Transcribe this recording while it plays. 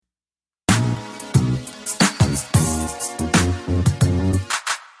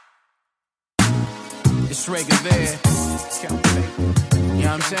It's Rager there. You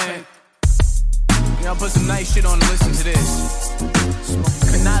know what I'm saying? Y'all put some nice shit on and listen to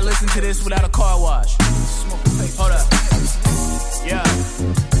this. Could not listen to this without a car wash. Hold up. Yeah.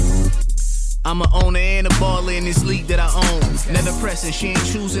 I'm an owner and a baller in this league that I own. Never pressing, she ain't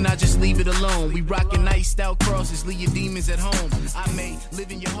choosing, I just leave it alone. We rockin' nice out crosses, leave your demons at home. I may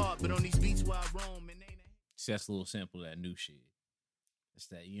live in your heart, but on these beats where I roam. See, that's a little sample of that new shit. That's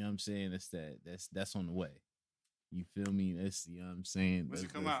that, you know what I'm saying? That's on the way. You feel me? That's, you know what I'm saying? When's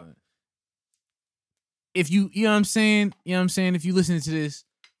it come out? If you know what I'm saying? You know what I'm saying? If you listen to this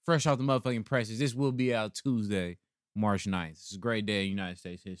fresh off the motherfucking presses, this will be out Tuesday, March 9th. It's a great day in United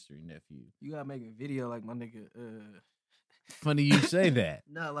States history, nephew. You gotta make a video like my nigga. Funny you say that.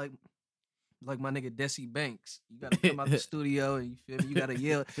 Nah, like my nigga Desi Banks. You gotta come out the studio and you feel me? You gotta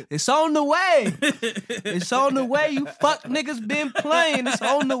yell, "It's on the way! It's on the way! You fuck niggas been playing. It's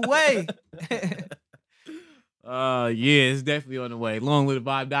on the way." Yeah, it's definitely on the way.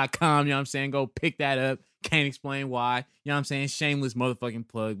 LongLiveTheVibe.com, you know what I'm saying? Go pick that up. Can't explain why. You know what I'm saying? Shameless motherfucking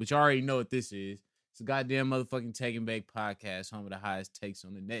plug, but you already know what this is. It's a goddamn motherfucking Take and Bake podcast, home of the highest takes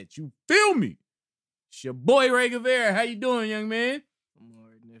on the net. You feel me? It's your boy Ray Guevara. How you doing, young man? I'm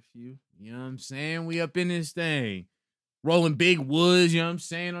alright, nephew. You know what I'm saying? We up in this thing. Rolling big woods, you know what I'm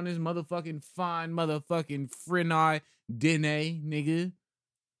saying? On this motherfucking fine motherfucking Frenai Dene, nigga.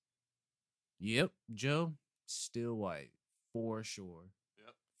 Yep, Joe. Still white. For sure.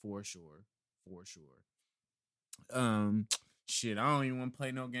 Yep. For sure. Shit, I don't even want to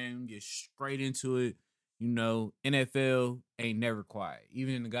play no game. Get straight into it. You know, NFL ain't never quiet.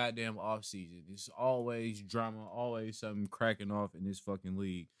 Even in the goddamn offseason. It's always drama, always something cracking off in this fucking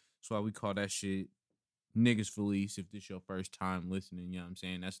league. That's why we call that shit Niggas Felice. If this your first time listening, you know what I'm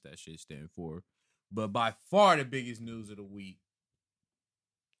saying? That's what that shit stand for. But by far the biggest news of the week,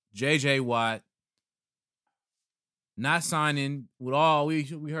 J.J. Watt not signing with all, we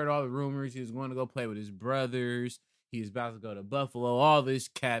heard all the rumors. He was going to go play with his brothers. He was about to go to Buffalo, all this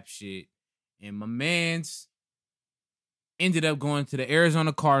cap shit. And my mans ended up going to the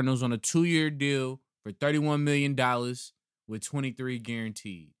Arizona Cardinals on a 2-year deal for $31 million with 23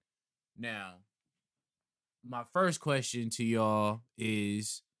 guaranteed. Now, my first question to y'all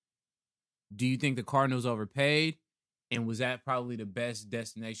is, do you think the Cardinals overpaid? And was that probably the best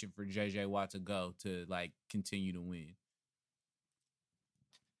destination for J.J. Watt to go to, like, continue to win?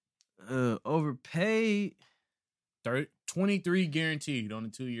 Overpaid? 23 guaranteed on a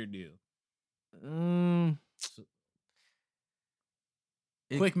 2-year deal.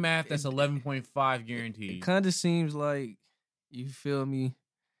 Quick math, that's 11.5 guaranteed. It kind of seems like, you feel me?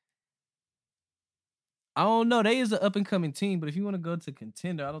 I don't know. They is an up and coming team, but if you want to go to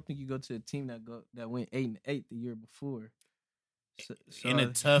contender, I don't think you go to a team that went 8-8 the year before. So in a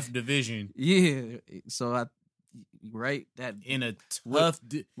tough division. Yeah. So that in a tough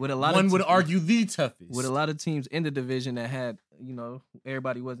with a lot one of would argue the toughest. With a lot of teams in the division that had, you know,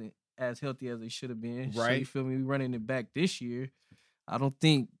 everybody wasn't as healthy as they should have been. Right. So you feel me? We running it back this year. I don't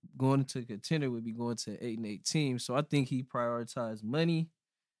think going to contender would be going to 8-8 team. So I think he prioritized money.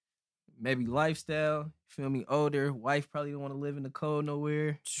 Maybe lifestyle, feel me, older, wife probably don't want to live in the cold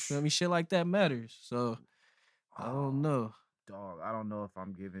nowhere, feel me, shit like that matters. So, I don't know. Dog, I don't know if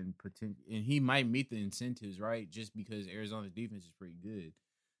I'm giving potential, and he might meet the incentives, right, just because Arizona's defense is pretty good.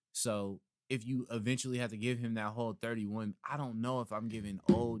 So, if you eventually have to give him that whole 31, I don't know if I'm giving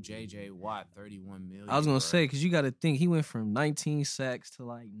old J.J. Watt $31 million. I was going to say, because you got to think, he went from 19 sacks to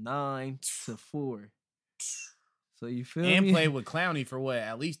like 9 to 4. So you feel me? And played with Clowney for what?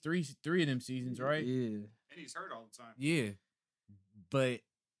 At least three of them seasons, right? Yeah. And he's hurt all the time. Yeah. But,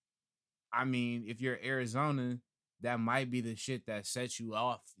 I mean, if you're Arizona, that might be the shit that sets you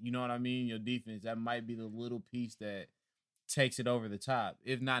off. You know what I mean? Your defense, that might be the little piece that takes it over the top.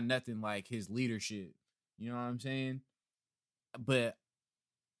 If not nothing like his leadership. You know what I'm saying? But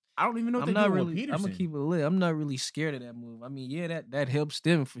I don't even know if they do with Peterson. I'm going to keep it lit. I'm not really scared of that move. I mean, yeah, that helps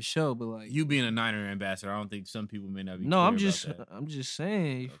them for sure, but like... You being a Niner ambassador, I don't think some people may not be No, I'm just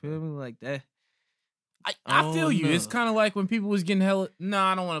saying, you feel me? Like that. I feel you. It's kind of like when people was getting hella... No,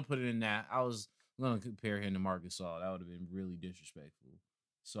 I don't want to put it in that. I was going to compare him to Marc Gasol. That would have been really disrespectful.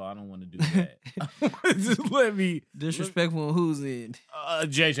 So I don't want to do that. Just let me... Disrespectful on whose end?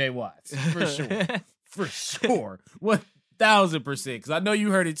 J.J. Watts, for sure. For sure. 1,000%. Because I know you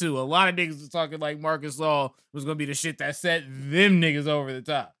heard it too. A lot of niggas was talking like Marc Gasol was going to be the shit that set them niggas over the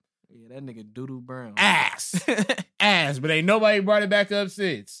top. Yeah, that nigga Doodoo Brown. Ass. But ain't nobody brought it back up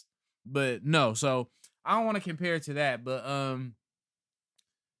since. But no, so I don't want to compare it to that. But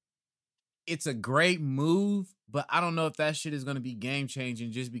it's a great move, but I don't know if that shit is going to be game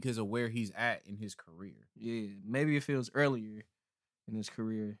changing just because of where he's at in his career. Yeah, maybe if it was earlier in his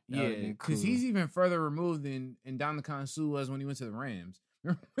career. Yeah, because he's even further removed than Ndamukong Suh was when he went to the Rams.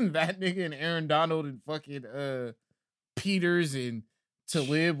 Remember when that nigga and Aaron Donald and fucking Peters and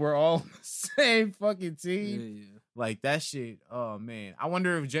Talib were all the same fucking team? Yeah. Like that shit. Oh man, I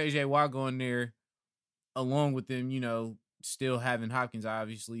wonder if JJ Watt going there along with them, still having Hopkins.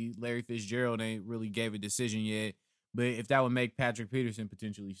 Obviously, Larry Fitzgerald ain't really gave a decision yet, but if that would make Patrick Peterson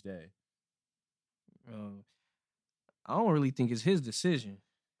potentially stay. I don't really think it's his decision.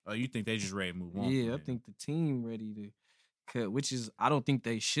 Oh, you think they just ready to move on? Yeah, I think the team ready to cut, which is I don't think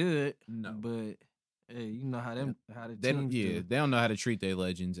they should. No, but hey, you know how the they teams do. they don't know how to treat their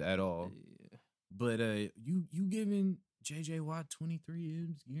legends at all. Yeah. But you giving JJ Watt 23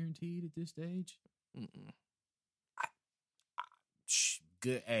 M's guaranteed at this stage?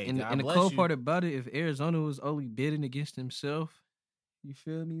 Good. Hey, and the cool part about it, if Arizona was only bidding against himself, you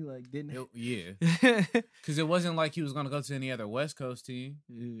feel me? Like didn't yeah, because it wasn't like he was gonna go to any other West Coast team.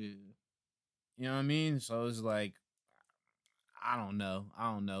 Yeah, you know what I mean. So it's like I don't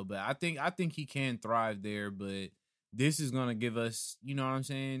know, but I think he can thrive there. But this is gonna give us, you know what I'm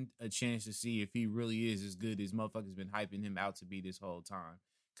saying, a chance to see if he really is as good as motherfuckers been hyping him out to be this whole time.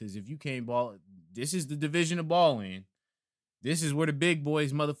 Because if you can't ball, this is the division to ball in. This is where the big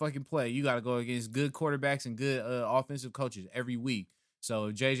boys motherfucking play. You got to go against good quarterbacks and good offensive coaches every week. So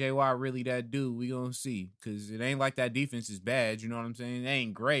if JJ Watt really that dude, we gonna see. Because it ain't like that defense is bad. You know what I'm saying? It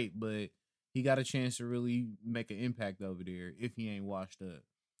ain't great, but he got a chance to really make an impact over there if he ain't washed up.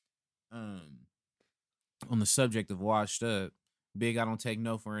 On the subject of washed up, Big I don't take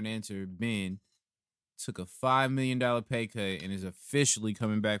no for an answer. Ben took a $5 million pay cut and is officially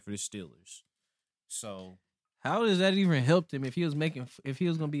coming back for the Steelers. So how does that even help him if he was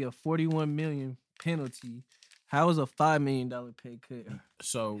gonna be a $41 million penalty? How is a $5 million pay cut?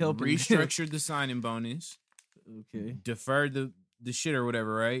 So restructured the signing bonus. Okay. Deferred the shit or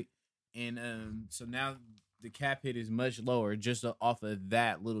whatever, right? And so now the cap hit is much lower just off of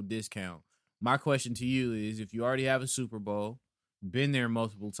that little discount. My question to you is, if you already have a Super Bowl, been there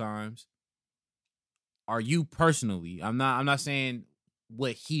multiple times, are you personally, I'm not saying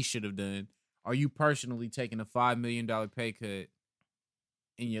what he should have done, are you personally taking a $5 million pay cut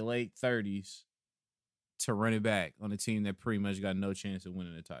in your late 30s to run it back on a team that pretty much got no chance of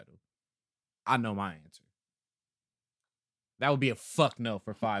winning the title? I know my answer. That would be a fuck no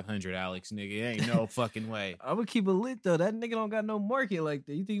for 500, Alex, nigga. It ain't no fucking way. I would keep it lit, though. That nigga don't got no market like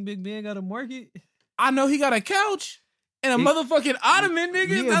that. You think Big Ben got a market? I know he got a couch and a motherfucking ottoman,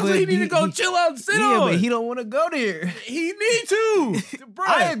 nigga. That's what he need to go chill out and sit on. Yeah, but he don't want to go there. He need to. Bro.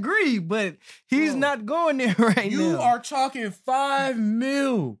 I agree, but he's not going there right now. You are chalking $5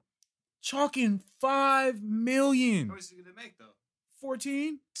 million. Chalking $5 million. How much is he gonna make though?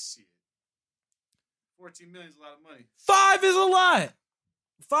 14? Shit. 14 million is a lot of money. 5 is a lot.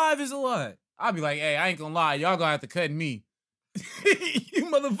 5 is a lot. I'll be like, hey, I ain't gonna lie. Y'all gonna have to cut me. You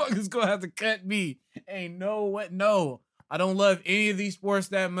motherfuckers gonna have to cut me. Ain't no what? No. I don't love any of these sports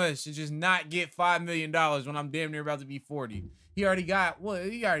that much to just not get $5 million when I'm damn near about to be 40. He already got,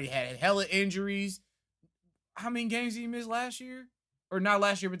 he already had hella injuries. How many games did he miss last year? Or not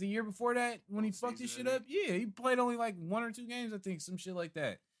last year, but the year before that when he fucked his shit up? Yeah, he played only like 1 or 2 games, I think, some shit like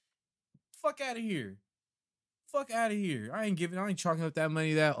that. Fuck out of here. Fuck out of here. I ain't chalking up that money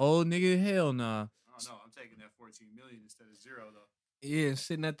to that old nigga. Hell nah. I don't know. I'm taking that 14 million instead of 0 though. Yeah,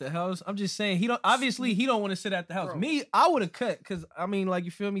 sitting at the house. I'm just saying he don't want to sit at the house. Bro. Me, I would have cut because I mean, like,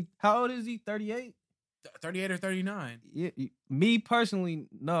 you feel me? How old is he? 38? 38 or 39. Yeah. Me personally,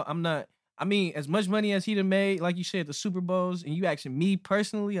 no, I'm not. I mean, as much money as he'd have made, like you said, the Super Bowls, and you asking me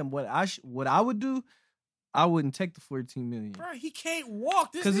personally, and what I would do, I wouldn't take the 14 million. Bro, he can't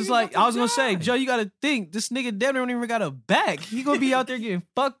walk. Because it's like, I was going to say, Joe, you got to think, this nigga damn near don't even got a back. He going to be out there getting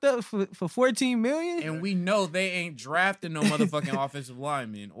fucked up for 14 million? And we know they ain't drafting no motherfucking offensive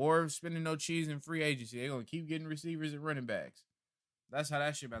linemen or spending no cheese in free agency. They're going to keep getting receivers and running backs. That's how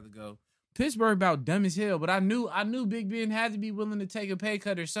that shit about to go. Pittsburgh about dumb as hell, but I knew Big Ben had to be willing to take a pay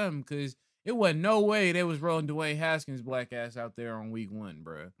cut or something because it wasn't no way they was rolling Dwayne Haskins' black ass out there on week 1,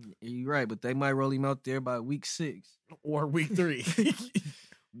 bro. You're right, but they might roll him out there by week 6. Or week 3.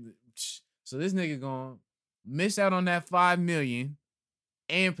 So this nigga gonna miss out on that $5 million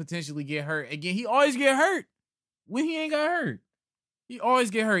and potentially get hurt. Again, he always get hurt when he ain't got hurt. He always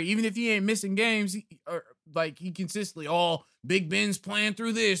get hurt. Even if he ain't missing games, he consistently, Big Ben's playing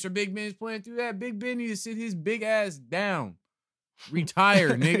through this or Big Ben's playing through that. Big Ben need to sit his big ass down. Retire,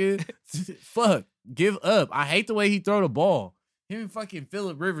 nigga. Fuck. Give up. I hate the way he throw the ball. Him and fucking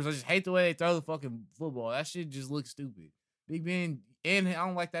Phillip Rivers. I just hate the way they throw the fucking football. That shit just looks stupid. Big Ben, and I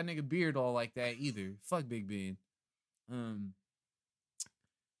don't like that nigga beard all like that either. Fuck Big Ben.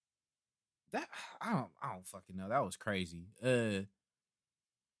 That I don't fucking know. That was crazy.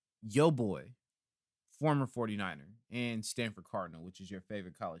 Yo boy, former 49er and Stanford Cardinal, which is your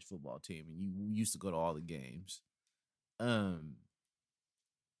favorite college football team, and you used to go to all the games.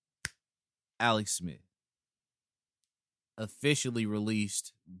 Alex Smith officially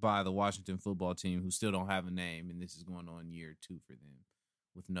released by the Washington football team, who still don't have a name, and this is going on year 2 for them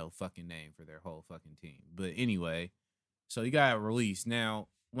with no fucking name for their whole fucking team. But anyway, so he got released. Now,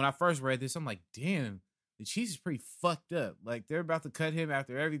 when I first read this, I'm like, damn, the Chiefs is pretty fucked up. Like, they're about to cut him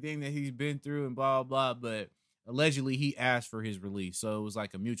after everything that he's been through and blah, blah, blah. But allegedly, he asked for his release. So it was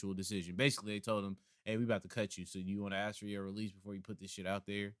like a mutual decision. Basically, they told him, hey, we about to cut you. So do you want to ask for your release before you put this shit out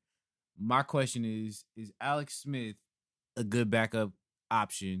there? My question is Alex Smith a good backup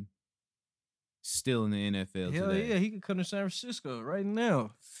option still in the NFL Hell today? yeah, he could come to San Francisco right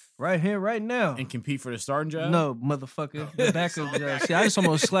now. Right here, right now. And compete for the starting job? No, motherfucker. The backup job. See, I just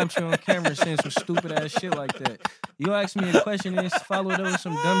almost slapped you on camera saying some stupid ass shit like that. You ask me a question and follow it up with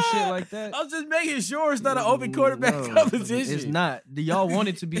some dumb shit like that. I'm just making sure it's not an open quarterback No, competition. It's not. Y'all want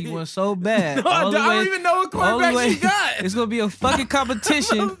it to be one so bad. No, I Only don't way- even know what only quarterback way- you got. It's gonna be a fucking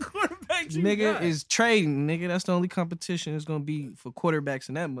competition. What quarterback you Nigga got? is trading, nigga. That's the only competition it's gonna be for quarterbacks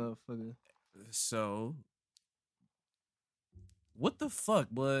in that motherfucker. So, what the fuck?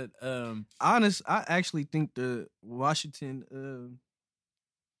 But I actually think the Washington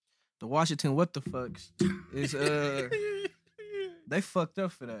what the fucks is they fucked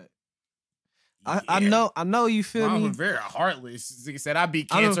up for that. I know you feel I'm me. very heartless. Nigga said I beat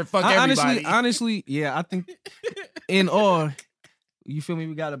I don't- cancer. Fuck I everybody. honestly, yeah, I think in all, you feel me,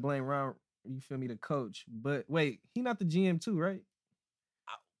 we gotta blame Ron, you feel me, the coach. But wait, he not the GM too, right?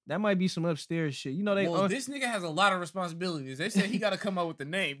 That might be some upstairs shit. You know they well, this nigga has a lot of responsibilities. They said he got to come up with the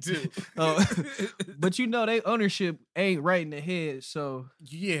name too. Oh, but you know they ownership ain't right in the head, so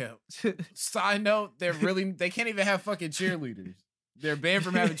Yeah. Side note, they can't even have fucking cheerleaders. They're banned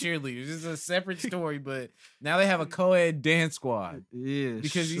from having cheerleaders. This is a separate story, but now they have a co-ed dance squad yeah,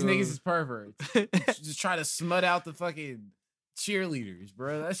 because these so- niggas is perverts. Just try to smut out the fucking cheerleaders,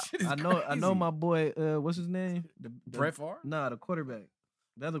 bro. That shit is I know crazy. my boy. What's his name? Brett Favre? Nah, the quarterback,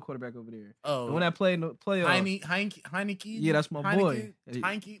 the other quarterback over there. Oh, The one that played in the playoff. Heineke? Yeah, that's my boy.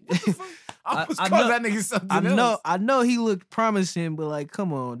 Heineke? What the fuck? I was I calling know- that nigga something else. I know he looked promising, but like,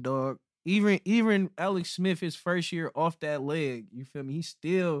 come on, dog. Even Alex Smith, his first year off that leg, you feel me? He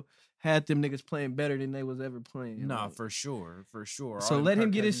still had them niggas playing better than they was ever playing. Nah, like. for sure. So All them let him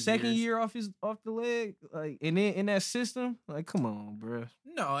Kirk get his Cousins second years. year off the leg, like, and then in that system, like, come on, bro.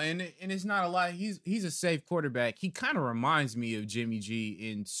 No, and it's not a lie. He's a safe quarterback. He kind of reminds me of Jimmy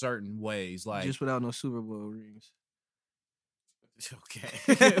G in certain ways. Like, Just without no Super Bowl rings.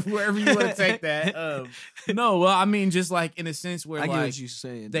 okay, wherever you want to take that. No, well, I mean, just like in a sense where I get like what you're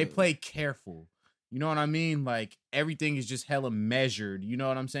saying. they though. play careful. You know what I mean? Like everything is just hella measured. You know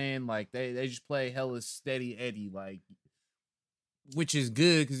what I'm saying? Like they just play hella steady Eddie, like, which is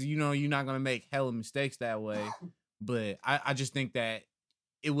good because you know you're not gonna make hella mistakes that way. But I just think that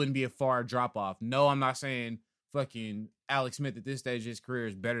it wouldn't be a far drop off. No, I'm not saying fucking Alex Smith at this stage of his career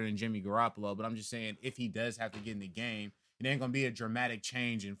is better than Jimmy Garoppolo, but I'm just saying if he does have to get in the game, it ain't gonna be a dramatic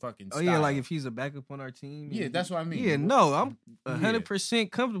change in fucking Oh style. yeah, like if he's a backup on our team. Yeah, that's what I mean. Yeah, no, I'm Yeah.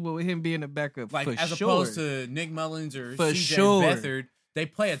 100% comfortable with him being a backup. Like for as sure. opposed to Nick Mullins or For CJ sure. Beathard, they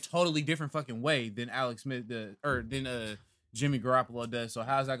play a totally different fucking way than Alex Smith than Jimmy Garoppolo does. So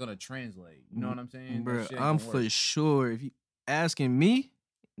how's that gonna translate? You know what I'm saying? That Bro, shit ain't I'm gonna for work. sure. If you asking me,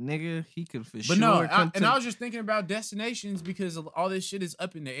 nigga, he could for But sure. no, come and to- I was just thinking about destinations because all this shit is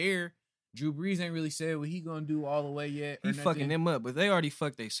up in the air. Drew Brees ain't really said what he gonna do all the way yet. he or fucking nothing. them up, but they already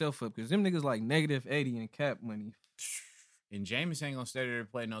fucked themselves up because them niggas like -80 in cap money. And Jameis ain't gonna stay there to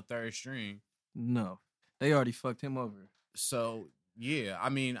play no third string. No, they already fucked him over. So yeah, I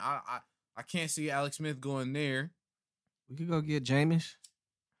mean, I can't see Alex Smith going there. We could go get Jameis.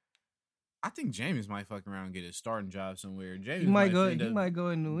 I think Jameis might fuck around and get a starting job somewhere. Jameis He might go. end He up might go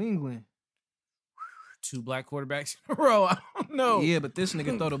in New England. 2 black quarterbacks in a row. I don't know. Yeah, but this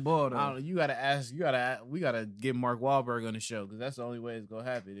nigga throw the ball I though. don't know. You gotta ask. We gotta get Mark Wahlberg on the show because that's the only way it's gonna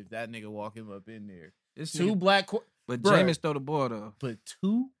happen if that nigga walk him up in there. This 2 nigga, black, but Bruh. Jameis throw the ball though. but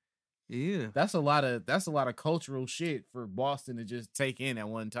 2. Yeah. That's a lot of cultural shit for Boston to just take in at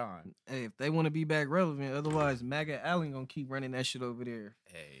one time. Hey, if they want to be back relevant, otherwise MAGA Allen gonna keep running that shit over there.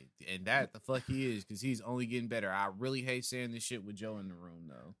 Hey, and that the fuck he is because he's only getting better. I really hate saying this shit with Joe in the room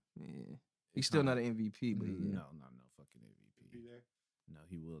though. Yeah. He's still not an MVP, but yeah. No fucking MVP. No,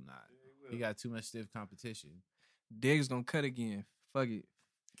 he will not. Yeah, He got too much stiff competition. Diggs gonna cut again. Fuck it.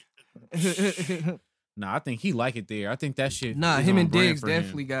 Nah, I think he like it there. I think that shit. Nah, is him on and brand Diggs for him.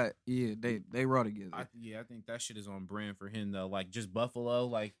 definitely got they raw together. I think that shit is on brand for him though. Like just Buffalo,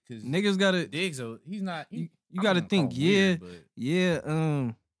 like because Niggas gotta Diggs, he's not. you I'm gotta not gonna think, call him weird,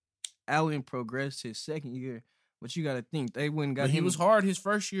 but Allen progressed his second year, but you gotta think they wouldn't got he him. was hard his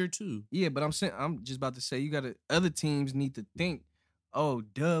first year too. Yeah, but I'm just about to say you gotta other teams need to think, oh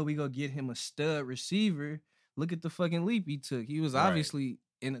duh, we gonna get him a stud receiver. Look at the fucking leap he took. He was Right. obviously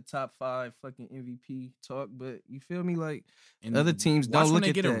in the top 5 fucking MVP talk, but you feel me? Like And other teams watch don't when look they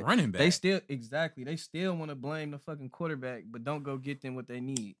at get that. a running back. They still want to blame the fucking quarterback, but don't go get them what they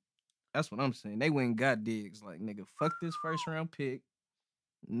need. That's what I'm saying. They went and got Diggs. Like, nigga, fuck this first round pick.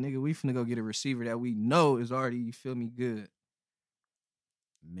 Nigga, we finna go get a receiver that we know is already, you feel me, good.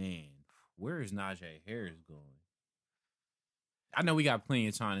 Man, where is Najee Harris going? I know we got plenty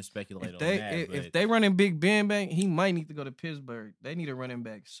of time to speculate on that. If they running Big Ben back, he might need to go to Pittsburgh. They need a running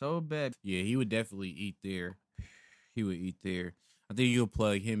back so bad. Yeah, he would definitely eat there. He would eat there. I think you'll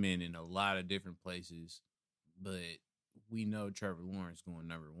plug him in a lot of different places, but we know Trevor Lawrence going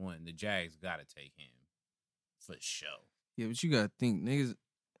number 1. The Jags got to take him for sure. Yeah, but you gotta think, niggas,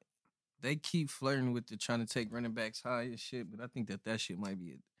 they keep flirting with trying to take running backs high and shit, but I think that shit might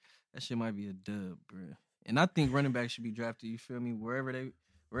be a dub, bro. And I think running backs should be drafted, you feel me, wherever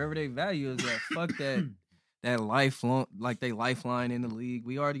they value is at. Fuck that lifelong, like they lifeline in the league.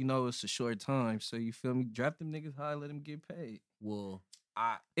 We already know it's a short time, so you feel me, draft them niggas high, let them get paid. Well,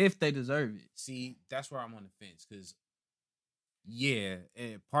 If they deserve it. see, that's where I'm on the fence because, yeah,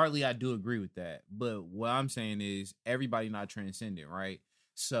 and partly I do agree with that. But what I'm saying is everybody not transcendent, right?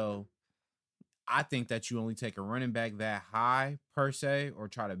 So I think that you only take a running back that high per se or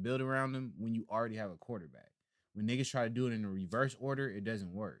try to build around them when you already have a quarterback. When niggas try to do it in a reverse order, it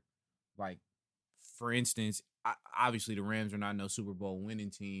doesn't work. Like, for instance, obviously the Rams are not no Super Bowl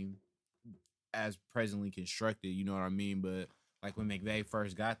winning team as presently constructed, you know what I mean? But like when McVay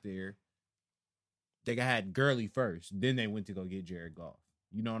first got there, they had Gurley first. Then they went to go get Jared Goff.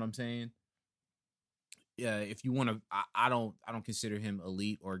 You know what I'm saying? Yeah, if you want to, I don't consider him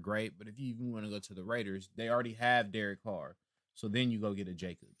elite or great, but if you even want to go to the Raiders, they already have Derek Carr. So then you go get a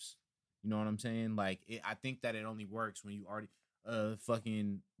Jacobs. You know what I'm saying? Like, I think that it only works when you already,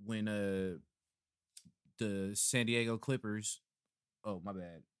 when the San Diego Clippers, oh, my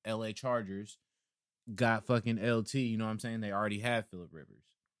bad, LA Chargers got fucking LT, you know what I'm saying? They already have Phillip Rivers.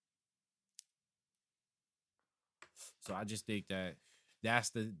 So I just think that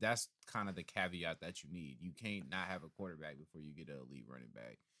that's kind of the caveat that you need. You can't not have a quarterback before you get an elite running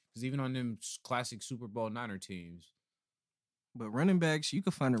back. Because even on them classic Super Bowl Niner teams, But running backs, you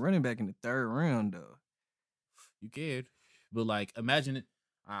could find a running back in the 3rd round, though. you could. But like, imagine it.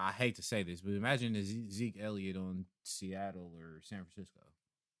 I hate to say this, but imagine Zeke Elliott on Seattle or San Francisco.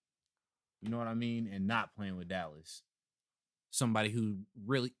 You know what I mean? And not playing with Dallas. Somebody who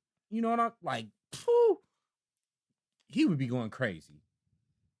really, you know what I'm like, phew, he would be going crazy.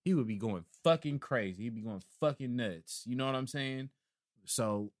 He would be going fucking crazy. He'd be going fucking nuts. You know what I'm saying?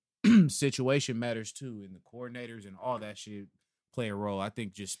 So situation matters too. And the coordinators and all that shit play a role. I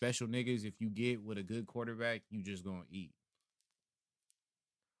think just special niggas, if you get with a good quarterback, you just gonna eat.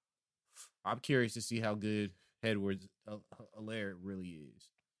 I'm curious to see how good Edwards-Helaire really is.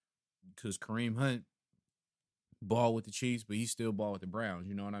 Because Kareem Hunt ball with the Chiefs, but he still ball with the Browns.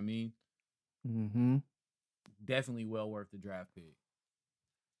 You know what I mean? Mm-hmm. Definitely well worth the draft pick.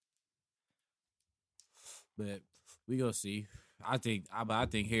 But we gonna see. I think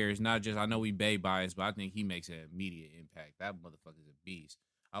Harris, not just, I know we Bay biased, but I think he makes an immediate impact. That motherfucker's a beast.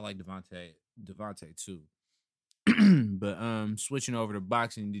 I like Devontae too. But switching over to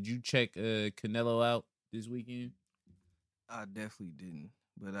boxing, did you check Canelo out this weekend? I definitely didn't,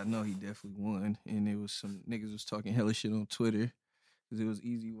 but I know he definitely won. And it was some niggas was talking hella shit on Twitter because it was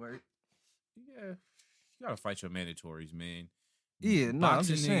easy work. Yeah, you gotta fight your mandatories, man. Yeah, no, I'm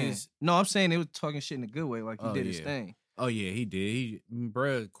just saying. is- No, I'm saying it was talking shit in a good way, like he Oh, did his yeah. thing. Oh yeah, he did.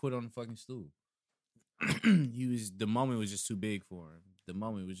 Bruh quit on the fucking stool. The moment was just too big for him. The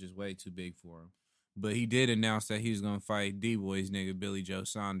moment was just way too big for him. But he did announce that he was gonna fight D-Boy's nigga Billy Joe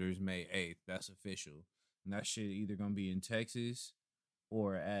Saunders May 8th. That's official. And that shit either gonna be in Texas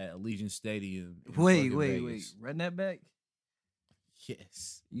or at Allegiant Stadium. in Wait. fucking Vegas. Run that back.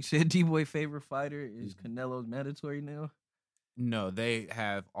 Yes. You said D-Boy favorite fighter is Canelo's mandatory now? No, they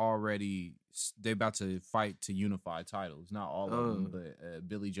have already. They about to fight to unify titles. Not all of them, but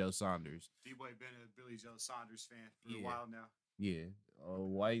Billy Joe Saunders. D-Boy been a Billy Joe Saunders fan for Yeah. a while now. Yeah, a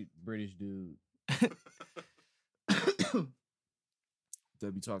white British dude.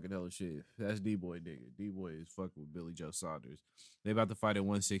 that be talking hella shit. That's D-Boy nigga. D-Boy is fucking with Billy Joe Saunders. They about to fight at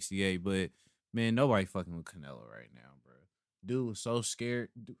 168, but man, nobody fucking with Canelo right now, bro. Dude was so scared.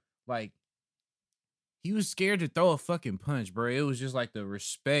 Like, he was scared to throw a fucking punch, bro. It was just like the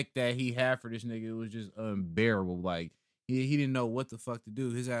respect that he had for this nigga. It was just unbearable. Like, he didn't know what the fuck to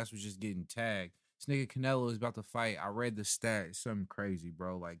do. His ass was just getting tagged. This nigga Canelo is about to fight. I read the stats. Something crazy,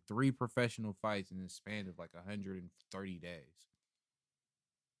 bro. Like 3 professional fights in the span of like 130 days.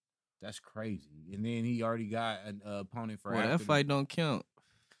 That's crazy. And then he already got an opponent for Well, that fight don't count.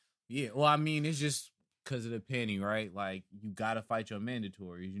 Yeah, well, I mean, it's just because of the penny, right? Like, you got to fight your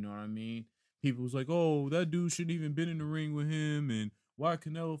mandatories, you know what I mean? People was like, oh, that dude shouldn't even been in the ring with him, and why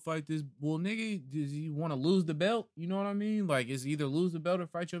Canelo fight this? Well, nigga, does he want to lose the belt? You know what I mean? Like, it's either lose the belt or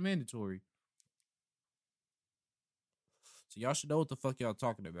fight your mandatory. So y'all should know what the fuck y'all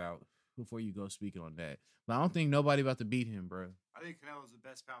talking about before you go speaking on that. But I don't think nobody about to beat him, bro. I think Canelo's the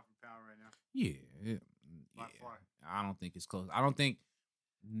best pound for pound right now. Yeah. By far. I don't think it's close. I don't think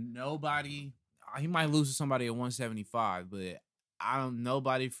nobody. He might lose to somebody at 175, but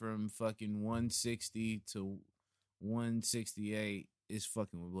nobody from fucking 160 to 168 is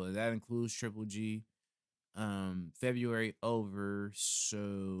fucking with blood. That includes Triple G. February over,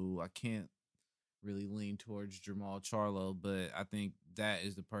 so I can't really lean towards Jamal Charlo, but I think that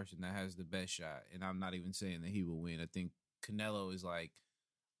is the person that has the best shot. And I'm not even saying that he will win. I think Canelo is like,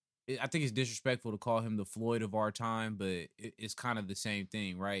 I think it's disrespectful to call him the Floyd of our time, but it's kind of the same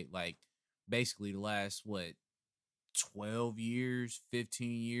thing, right? Like, basically the last, 12 years,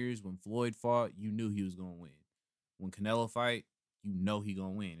 15 years, when Floyd fought, you knew he was going to win. When Canelo fight, you know he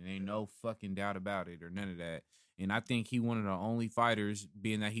going to win. There ain't no fucking doubt about it or none of that. And I think he one of the only fighters,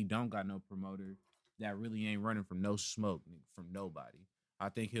 being that he don't got no promoter, that really ain't running from no smoke from nobody. I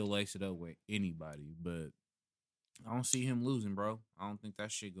think he'll lace it up with anybody, but I don't see him losing, bro. I don't think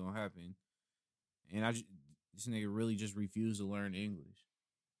that shit gonna happen. And this nigga really just refused to learn English.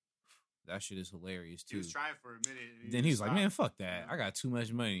 That shit is hilarious too. He was trying for a minute. And Then he was like, man, fuck that. I got too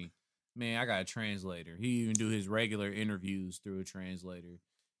much money. Man, I got a translator. He even do his regular interviews through a translator.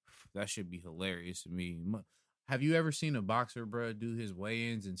 That should be hilarious to me. Have you ever seen a boxer, bro, do his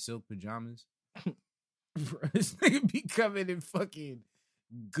weigh-ins in silk pajamas? Bro, this nigga be coming in fucking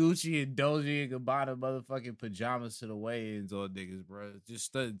Gucci and Dolce and Gabbana motherfucking pajamas to the weigh-ins on niggas, bro. Just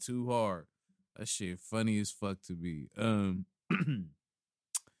studying too hard. That shit funny as fuck to me.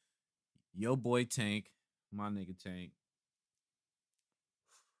 Yo boy Tank, my nigga Tank,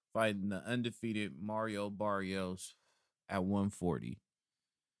 fighting the undefeated Mario Barrios at 140.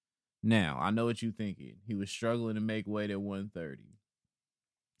 Now, I know what you're thinking. He was struggling to make weight at 130.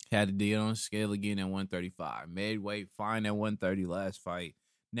 Had to get on scale again at 135. Made weight fine at 130 last fight.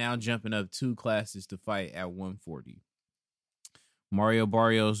 Now jumping up 2 classes to fight at 140. Mario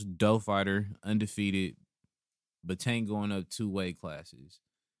Barrios, dough fighter, undefeated, but Tank going up 2 weight classes.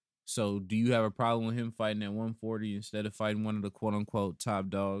 So do you have a problem with him fighting at 140 instead of fighting one of the quote-unquote top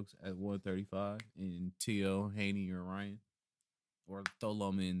dogs at 135 in T.O., Haney, or Ryan? Or throw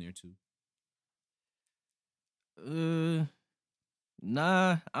Loma in there too?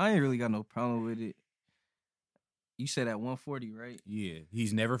 Nah, I ain't really got no problem with it. You said at 140, right? Yeah,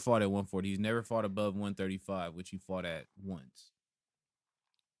 he's never fought at 140. He's never fought above 135, which he fought at once.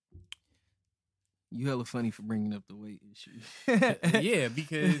 You hella funny for bringing up the weight issue. Yeah,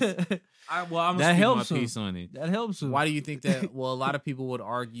 because I'm gonna that speak helps my him. piece on it. That helps him. Why do you think that? Well, a lot of people would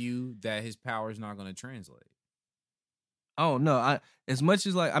argue that his power is not going to translate. I don't know. As much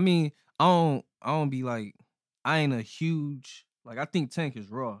as like, I mean, I don't be like, I ain't a huge, like, I think Tank is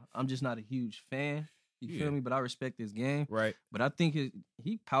raw. I'm just not a huge fan. You feel me? But I respect his game. Right. But I think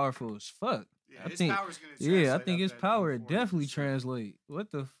he powerful as fuck. Yeah, I his think, power's gonna translate I think up his that power 140, definitely for sure. translate. What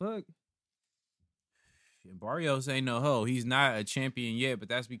the fuck? Barrios ain't no hoe. He's not a champion yet, but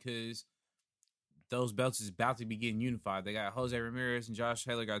that's because those belts is about to be getting unified. They got Jose Ramirez and Josh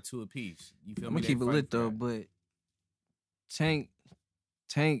Taylor got 2 apiece. You feel I'm me? gonna They keep it fighting lit for though, that. but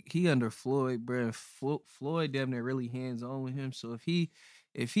Tank, he under Floyd, bro. And Floyd damn near really hands on with him. So if he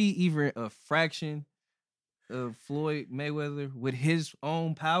even a fraction of Floyd Mayweather with his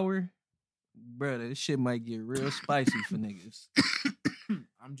own power, bro, this shit might get real spicy for niggas.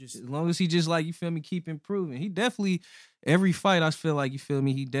 I'm just As long as he just like, you feel me, keep improving. He definitely, every fight I feel like, you feel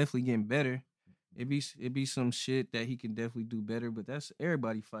me, he definitely getting better. It be some shit that he can definitely do better, but that's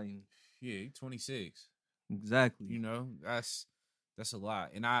everybody fighting. yeah, he's 26. Exactly. You know, that's a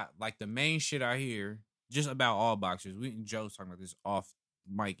lot. And I like the main shit I hear just about all boxers. We and Joe's talking about this off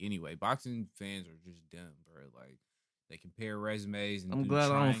mic anyway. Boxing fans are just dumb, bro. Like they compare resumes and I'm do glad I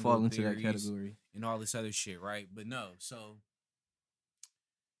don't triangle fall into that theories category. and all this other shit, right? But no, so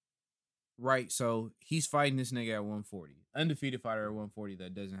right? So he's fighting this nigga at 140, undefeated fighter at 140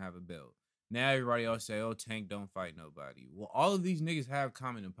 that doesn't have a belt. Now everybody else say, "Oh, Tank don't fight nobody." Well, all of these niggas have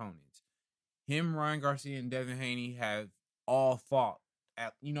common opponents. Him, Ryan Garcia, and Devin Haney have all fought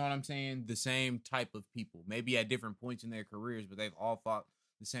at, you know what I'm saying, the same type of people. Maybe at different points in their careers, but they've all fought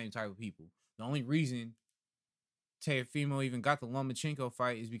the same type of people. The only reason Teofimo even got the Lomachenko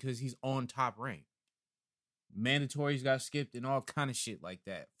fight is because he's on top rank. Mandatories got skipped and all kind of shit like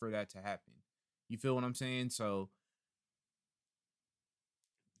that for that to happen. You feel what I'm saying? So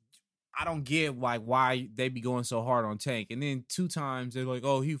I don't get like why they be going so hard on Tank. And then 2 times they're like,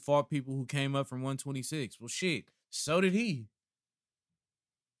 "Oh, he fought people who came up from 126." Well, shit, so did he.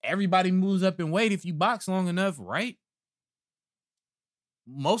 Everybody moves up in weight if you box long enough, right?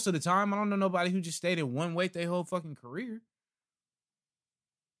 Most of the time, I don't know nobody who just stayed at one weight their whole fucking career.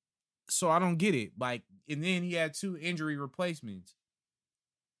 So I don't get it. Like, and then he had 2 injury replacements.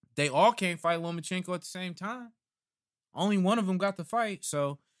 They all can't fight Lomachenko at the same time. Only one of them got the fight.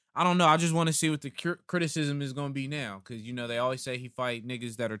 So I don't know. I just want to see what the criticism is going to be now. Because, you know, they always say he fight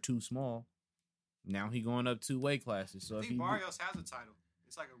niggas that are too small. Now he going up 2 weight classes. So I if think he Barrios has a title.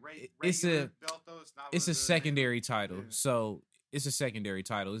 It's like a it's regular belt, though. It's not. it's a secondary title. Yeah. So it's a secondary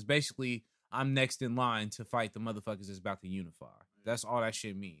title. It's basically I'm next in line to fight the motherfuckers that's about to unify. That's all that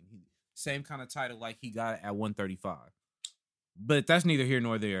shit mean. Same kind of title like he got at 135. But that's neither here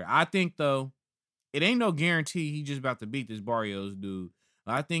nor there. I think, though, it ain't no guarantee he just about to beat this Barrios dude.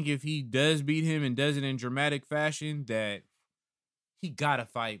 I think if he does beat him and does it in dramatic fashion, that he gotta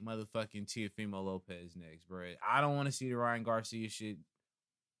fight motherfucking Teofimo Lopez next, bro. I don't want to see the Ryan Garcia shit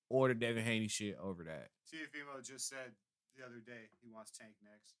or the Devin Haney shit over that. Teofimo just said the other day he wants Tank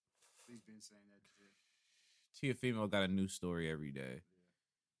next. He's been saying that shit. Teofimo got a new story every day.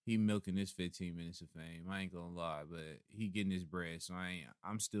 He milking his 15 minutes of fame. I ain't gonna lie, but he getting his bread. So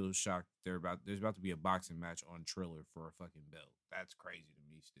I'm still shocked there's about to be a boxing match on Triller for a fucking belt. That's crazy to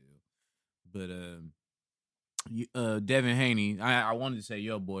me still. But Devin Haney, I wanted to say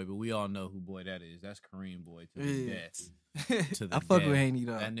yo boy, but we all know who boy that is. That's Kareem boy to the death. To the I fuck death. with Haney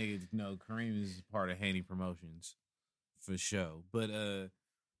though. That nigga, no, Kareem is part of Haney Promotions for sure. But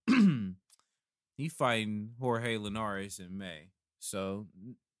he fighting Jorge Linares in May, so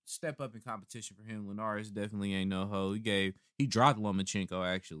step up in competition for him. Linares definitely ain't no hoe. He dropped Lomachenko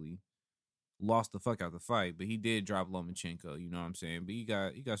actually, lost the fuck out the fight, but he did drop Lomachenko. You know what I'm saying? But he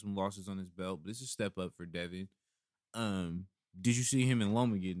got some losses on his belt. But it's a step up for Devin. Did you see him and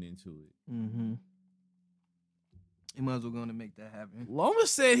Loma getting into it? Mm-hmm. He might as well go to make that happen. Loma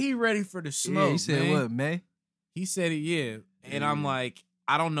said he ready for the smoke. Yeah, he said man. what, May? He said it, yeah. And I'm like,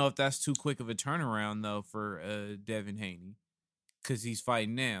 I don't know if that's too quick of a turnaround though for Devin Haney, because he's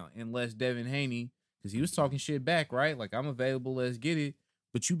fighting now. Unless Devin Haney, because he was talking shit back, right? Like, I'm available, let's get it.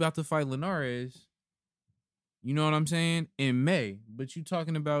 But you about to fight Linares, you know what I'm saying, in May. But you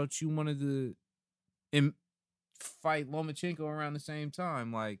talking about you wanted to fight Lomachenko around the same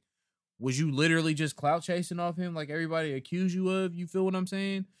time. Like, was you literally just clout chasing off him like everybody accused you of? You feel what I'm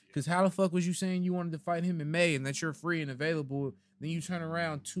saying? Because how the fuck was you saying you wanted to fight him in May and that you're free and available, then you turn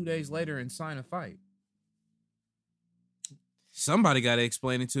around 2 days later and sign a fight? Somebody got to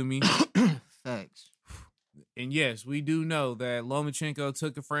explain it to me. Facts. And yes, we do know that Lomachenko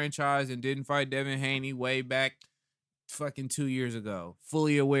took a franchise and didn't fight Devin Haney way back fucking 2 years ago.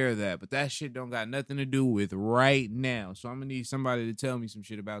 Fully aware of that. But that shit don't got nothing to do with right now. So I'm going to need somebody to tell me some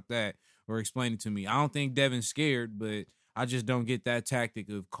shit about that or explain it to me. I don't think Devin's scared, but I just don't get that tactic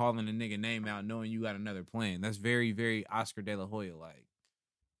of calling a nigga name out knowing you got another plan. That's very, very Oscar De La Hoya like.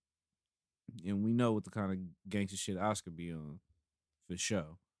 And we know what the kind of gangster shit Oscar be on. For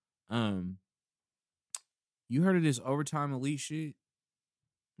sure. You heard of this overtime elite shit?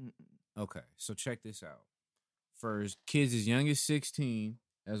 Okay, so check this out. For kids as young as 16,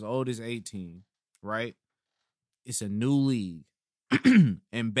 as old as 18, right? It's a new league.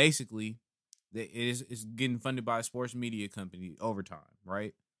 And basically, it's getting funded by a sports media company, Overtime,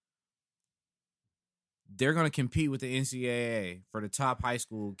 right? They're going to compete with the NCAA for the top high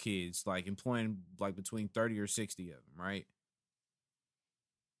school kids, like employing like between 30 or 60 of them, right?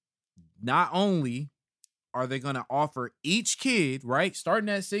 Not only are they going to offer each kid, right, starting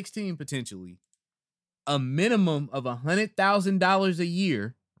at 16 potentially, a minimum of $100,000 a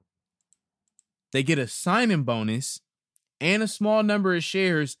year. They get a signing bonus and a small number of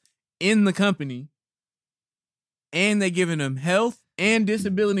shares in the company. And they giving them health and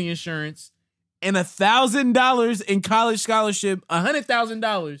disability insurance and $1,000 in college scholarship,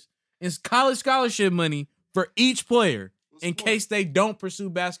 $100,000 in college scholarship money for each player in case they don't pursue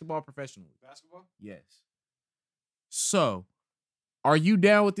basketball professionally. Basketball? Yes. So, are you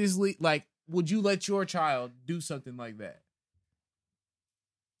down with this league? Like, would you let your child do something like that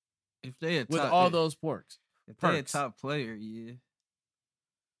If they a with top, all those perks? if they a top player, yeah,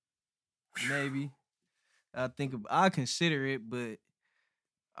 maybe. I consider it, but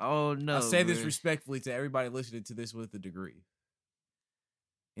I don't know. I say this bruh. respectfully to everybody listening to this with a degree.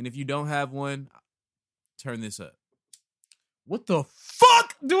 And if you don't have one, turn this up. What the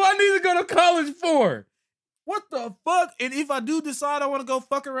fuck do I need to go to college for? What the fuck? And if I do decide I want to go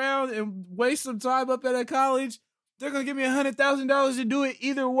fuck around and waste some time up at a college, they're going to give me $100,000 to do it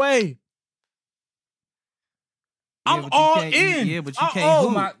either way. Yeah, I'm but you all can't- in. Yeah, but you can't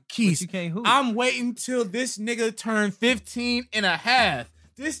hoop. My keys. But you can't hoop. I'm waiting till this nigga turn 15 and a half.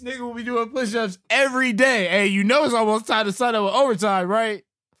 This nigga will be doing push-ups every day. Hey, you know it's almost time to sign up with overtime, right?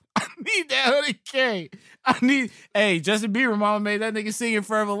 I need that 100K. Hey, Justin Bieber mama made that nigga sing in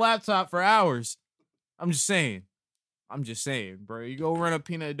front of a laptop for hours. I'm just saying, bro. You go run a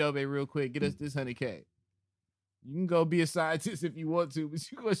peanut adobe real quick. Get us this 100K. You can go be a scientist if you want to,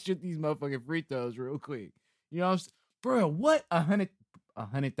 but you go shoot these motherfucking free throws real quick. You know what I'm saying? Bro, what?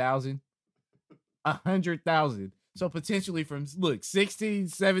 100,000? 100,000. So potentially from, 16,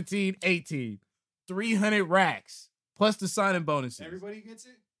 17, 18, 300 racks plus the signing bonuses. Everybody gets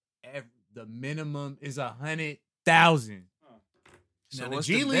it? The minimum is 100,000. Huh. So Now, the what's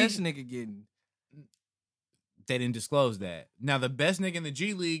G the League- best nigga getting? They didn't disclose that. Now, the best nigga in the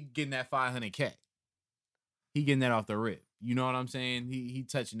G League getting that 500K. He getting that off the rip. You know what I'm saying? He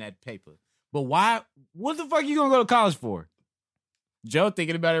touching that paper. But why? What the fuck you gonna go to college for? Joe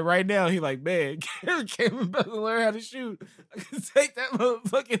thinking about it right now. He like, man, came about to learn how to shoot. I can take that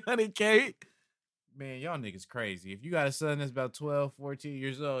motherfucking 100K. Man, y'all niggas crazy. If you got a son that's about 12, 14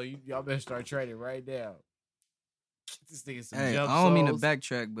 years old, y'all better start training right now. Get this nigga some Hey, jump I don't mean to soles.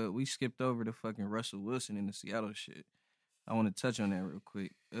 backtrack, but we skipped over the fucking Russell Wilson in the Seattle shit. I want to touch on that real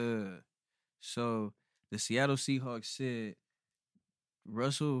quick. So the Seattle Seahawks said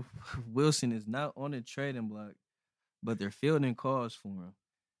Russell Wilson is not on the trading block, but they're fielding calls for him.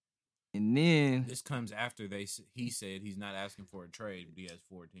 And then This comes after he said he's not asking for a trade, but he has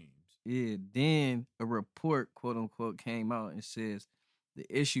 4 teams. yeah, then a report, quote unquote, came out and says the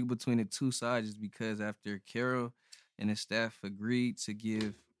issue between the two sides is because after Carroll and his staff agreed to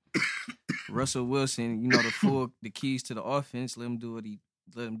give Russell Wilson, the keys to the offense, let him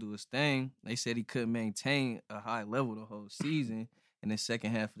do his thing. They said he couldn't maintain a high level the whole season, and the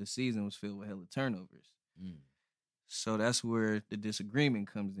second half of the season was filled with hella turnovers. So that's where the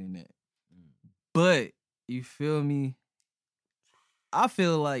disagreement comes in at. But you feel me? I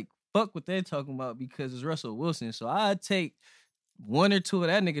feel like fuck what they're talking about because it's Russell Wilson. So I'd take 1 or 2 of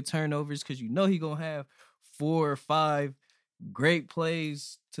that nigga turnovers because he gonna have 4 or 5 great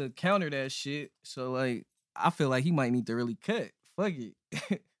plays to counter that shit. So like I feel like he might need to really cut. Fuck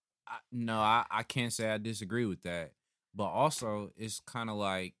it. I can't say I disagree with that. But also, it's kind of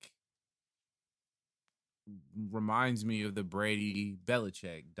like reminds me of the Brady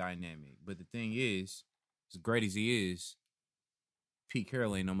Belichick dynamic. But the thing is, as great as he is, Pete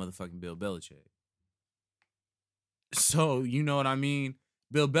Carroll ain't no motherfucking Bill Belichick. So, you know what I mean?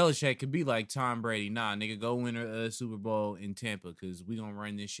 Bill Belichick could be like Tom Brady. Nah, nigga, go win a Super Bowl in Tampa because we gonna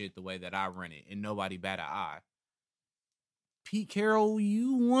run this shit the way that I run it and nobody bat an eye. Pete Carroll,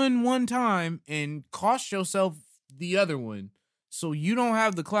 you won one time and cost yourself the other one. So you don't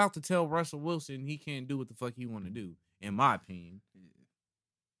have the clout to tell Russell Wilson he can't do what the fuck he want to do, in my opinion.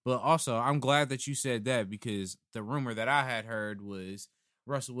 But also, I'm glad that you said that because the rumor that I had heard was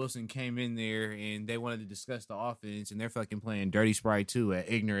Russell Wilson came in there and they wanted to discuss the offense and they're fucking playing Dirty Sprite 2 at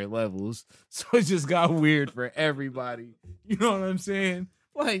ignorant levels. So it just got weird for everybody. You know what I'm saying?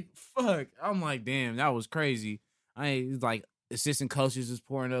 Like, fuck. I'm like, damn, that was crazy. Like, assistant coaches was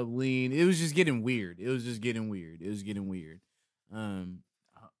pouring up lean. It was just getting weird.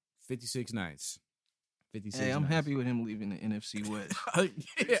 56 nights. 56 Hey, I'm nights. happy with him leaving the NFC West.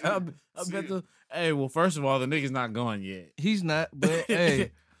 Yeah, I bet the. Hey, well, first of all, the nigga's not gone yet. He's not, but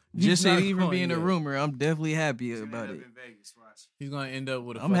hey, He's just not it even going being a yet. rumor, I'm definitely happy He's gonna about end it. up in Vegas, watch. He's gonna end up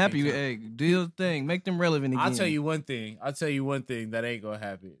with a. I'm happy with, fucking- hey, do your thing. Make them relevant again. I'll tell you one thing. That ain't gonna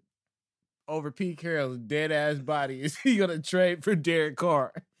happen. Over Pete Carroll's dead ass body, is he gonna trade for Derek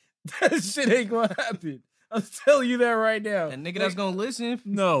Carr? That shit ain't gonna happen. I'm telling you that right now. That nigga that's gonna listen.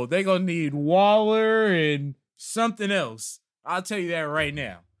 No, they gonna need Waller and something else. I'll tell you that right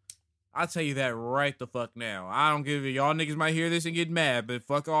now. I'll tell you that right the fuck now. I don't give it. Y'all niggas might hear this and get mad, but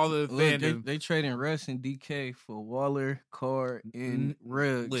fuck all the Look, fandom. they trading Russ and DK for Waller, Carr, and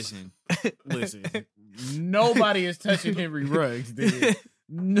Ruggs. Listen. Nobody is touching Henry Ruggs, dude.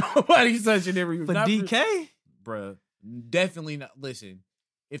 Nobody's touching Henry for not DK? Bruh, definitely not. Listen,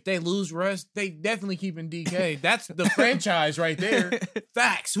 If they lose Russ, they definitely keeping DK. That's the franchise right there.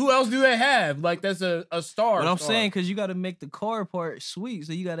 Facts. Who else do they have? Like, that's a star. But I'm star. saying, because you got to make the car part sweet,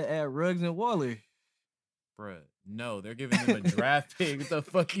 so you got to add Ruggs and Waller. Bruh, no, they're giving him a draft pick. What the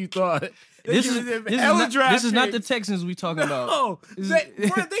fuck you thought? This is not the Texans we talking about. No, they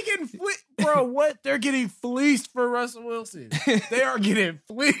getting bro. What? They're getting fleeced for Russell Wilson. They are getting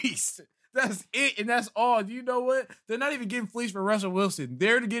fleeced. That's it, and that's all. Do you know what? They're not even getting fleeced for Russell Wilson.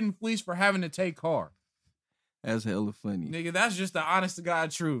 They're getting fleeced for having to take Carr. That's hella funny, nigga. That's just the honest to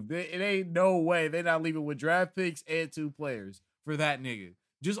God truth. It ain't no way they're not leaving with draft picks and 2 players for that nigga.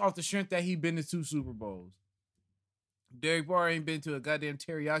 Just off the strength that he been to 2 Super Bowls. Derek Barr ain't been to a goddamn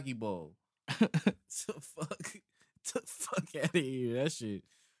teriyaki bowl. So fuck out of here. That shit.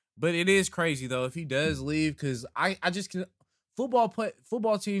 But it is crazy though if he does leave, because I just can.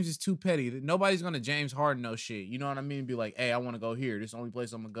 Football teams is too petty. Nobody's gonna James Harden no shit. You know what I mean? Be like, hey, I want to go here. This is the only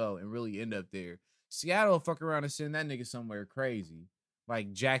place I'm gonna go, and really end up there. Seattle will fuck around and send that nigga somewhere crazy,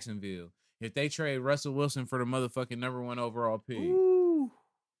 like Jacksonville. If they trade Russell Wilson for the motherfucking #1 overall pick. Ooh.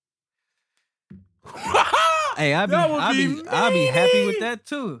 Hey, I'll be happy with that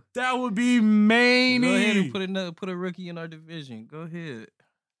too. That would be many. Go ahead and put a rookie in our division. Go ahead.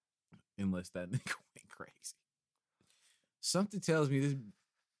 Unless that nigga went crazy. Something tells me this.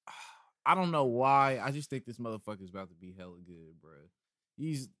 I don't know why. I just think this motherfucker's about to be hella good, bro.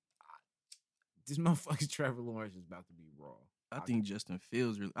 This motherfucker's Trevor Lawrence is about to be raw. I think Justin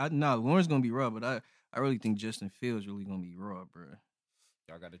Fields really. Lawrence gonna be raw, but I really think Justin Fields really gonna be raw, bro.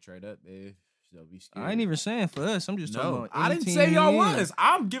 Y'all got to trade up, man. So be scared. I ain't even saying for us. I'm just talking about. I didn't say y'all was.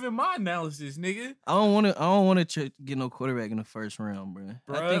 I'm giving my analysis, nigga. I don't want to get no quarterback in the first round, bro.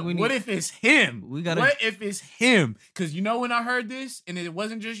 I think we need, what if it's him? What if it's him? Because you know when I heard this, and it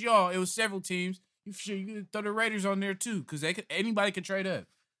wasn't just y'all, it was several teams. You could throw the Raiders on there too, because anybody could trade up.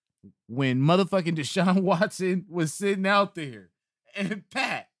 When motherfucking Deshaun Watson was sitting out there, and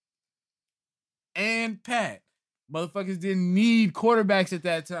Pat. Motherfuckers didn't need quarterbacks at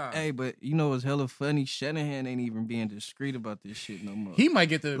that time. Hey, but you know what's hella funny? Shanahan ain't even being discreet about this shit no more. He might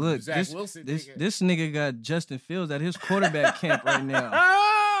get the Zach Wilson. This nigga got Justin Fields at his quarterback camp right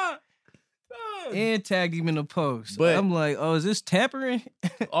now. And tagged him in the post. But I'm like, oh, is this tampering?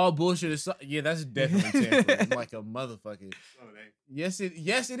 All bullshit is that's definitely tampering. Like a motherfucker. Yes, it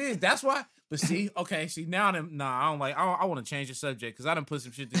is. That's why. But see, now I want to change the subject because I done put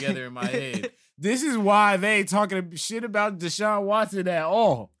some shit together in my head. This is why they ain't talking shit about Deshaun Watson at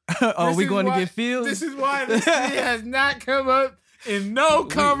all. We going to get Fields? This is why this shit has not come up in no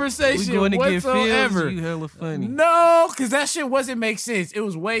conversation we going to whatsoever. Get Fields? You hella funny. No, because that shit wasn't make sense. It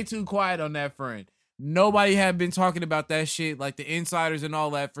was way too quiet on that front. Nobody had been talking about that shit, like the insiders and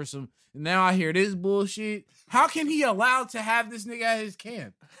all that for some. Now I hear this bullshit. How can he allowed to have this nigga at his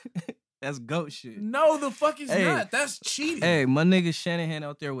camp? That's goat shit. No, the fuck is not. That's cheating. Hey, my nigga Shanahan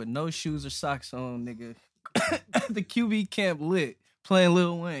out there with no shoes or socks on, nigga. The QB camp lit, playing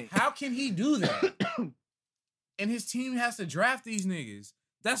Lil Wayne. How can he do that? And his team has to draft these niggas.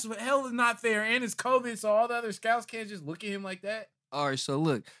 That's what hell is not fair. And it's COVID, so all the other scouts can't just look at him like that. All right, so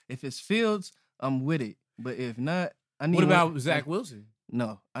look, if it's Fields, I'm with it. But if not, I need. What about Zach Wilson?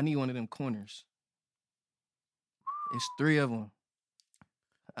 No, I need one of them corners. It's 3 of them.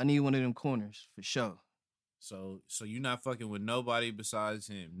 I need one of them corners for sure. So you're not fucking with nobody besides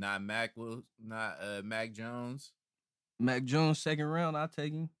him. Not Mac Jones. Mac Jones, second round, I'll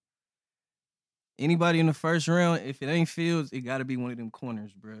take him. Anybody in the first round, if it ain't Fields, it got to be one of them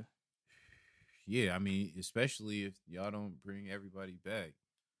corners, bro. Yeah, I mean, especially if y'all don't bring everybody back.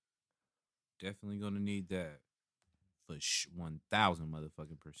 Definitely gonna need that for 1,000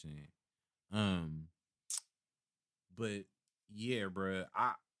 motherfucking %. But yeah, bro,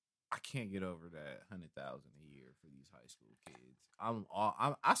 I can't get over that 100,000 a year for these high school kids.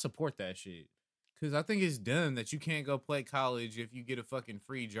 I support that shit because I think it's dumb that you can't go play college if you get a fucking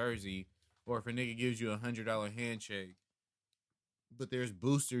free jersey or if a nigga gives you $100 handshake. But there's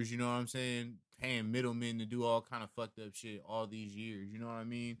boosters, you know what I'm saying, paying middlemen to do all kind of fucked up shit all these years. You know what I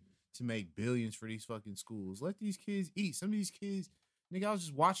mean? To make billions for these fucking schools. Let these kids eat. Some of these kids, nigga, I was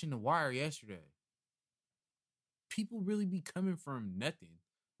just watching The Wire yesterday. People really be coming from nothing.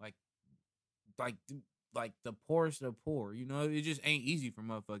 Like the poorest of poor. You know, it just ain't easy for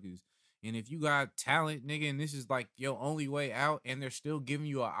motherfuckers. And if you got talent, nigga, and this is like your only way out, and they're still giving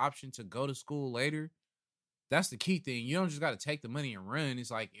you an option to go to school later, that's the key thing. You don't just got to take the money and run.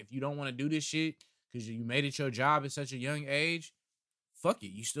 It's like, if you don't want to do this shit because you made it your job at such a young age, fuck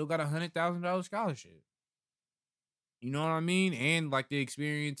it. You still got $100,000 scholarship. You know what I mean? And like the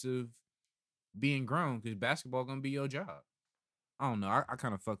experience of being grown, because basketball gonna be your job. I don't know. I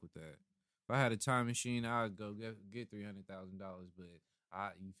kind of fuck with that. If I had a time machine, I'd go get $300,000.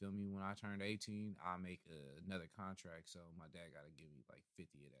 But you feel me? When I turned 18, I make another contract. So my dad gotta give me like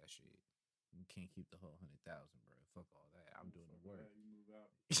 50 of that shit. You can't keep the whole 100,000, bro. Fuck all that. I'm doing the work.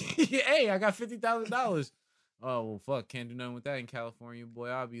 Hey, I got $50,000. Oh well, fuck. Can't do nothing with that in California, boy.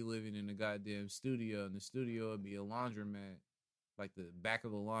 I'll be living in a goddamn studio, and the studio would be a laundromat, like the back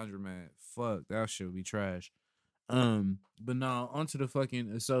of the laundromat. Fuck, that shit would be trash. But now onto the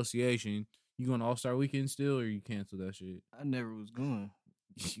fucking association. You going to All-Star Weekend still, or you cancel that shit? I never was going.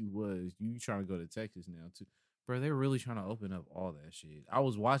 You was. You trying to go to Texas now too, bro? They're really trying to open up all that shit. I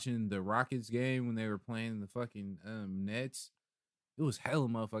was watching the Rockets game when they were playing the fucking Nets. It was hella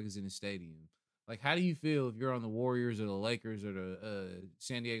motherfuckers in the stadium. Like, how do you feel if you're on the Warriors or the Lakers or the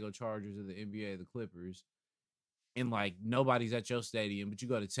San Diego Chargers or the NBA, the Clippers, and like nobody's at your stadium, but you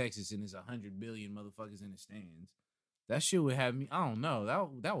go to Texas and there's 100 billion motherfuckers in the stands? That shit would have me. I don't know.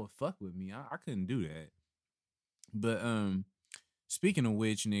 That would fuck with me. I couldn't do that. But speaking of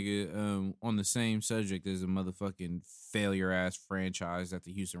which, nigga, on the same subject as a motherfucking failure ass franchise that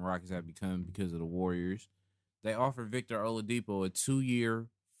the Houston Rockets have become because of the Warriors, they offered Victor Oladipo a 2-year,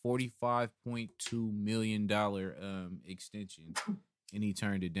 $45.2 million extension, and he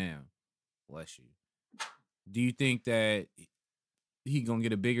turned it down. Bless you. Do you think that he gonna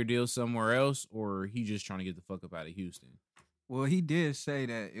get a bigger deal somewhere else, or he just trying to get the fuck up out of Houston? Well, he did say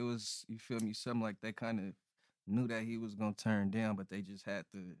that it was, you feel me, something like they kind of knew that he was gonna turn down, but they just had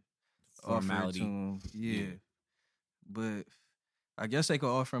to Formality. offer it to him. Yeah. But I guess they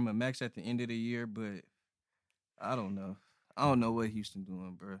could offer him a max at the end of the year, but I don't know. I don't know what Houston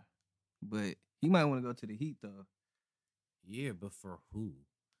doing, bro. But he might want to go to the Heat, though. Yeah, but for who?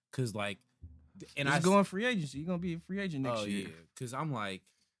 Because, like... And he's going free agency. He's going to be a free agent next year. Yeah, because I'm like,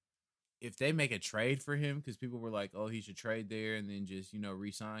 if they make a trade for him, because people were like, oh, he should trade there and then just,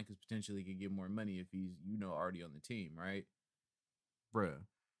 re-sign, because potentially he could get more money if he's, already on the team, right? Bruh.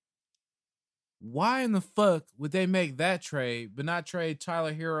 Why in the fuck would they make that trade, but not trade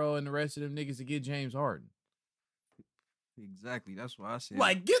Tyler Hero and the rest of them niggas to get James Harden? Exactly. That's why I said,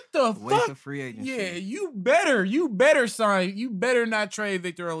 like, get the wait fuck. For free agency. Yeah, you better sign. You better not trade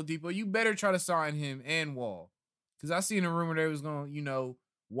Victor Oladipo. You better try to sign him and Wall. Because I seen a rumor that was going to,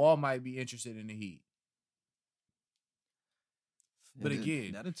 Wall might be interested in the Heat. But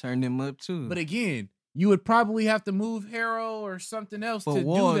again, that'll turn them up too. But again, you would probably have to move Harrow or something else to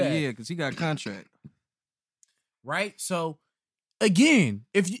Wall, do that. Yeah, because he got a contract. Right? So, again,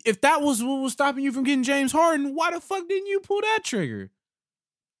 if that was what was stopping you from getting James Harden, why the fuck didn't you pull that trigger?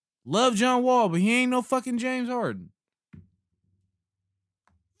 Love John Wall, but he ain't no fucking James Harden.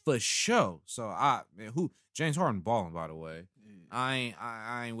 For sure. So, James Harden balling, by the way. Yeah.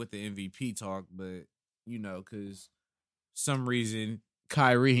 I ain't with the MVP talk, but, because some reason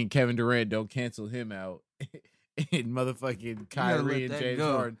Kyrie and Kevin Durant don't cancel him out. And motherfucking Kyrie and James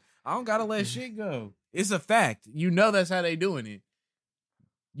Harden. I don't gotta let shit go. It's a fact. That's how they doing it.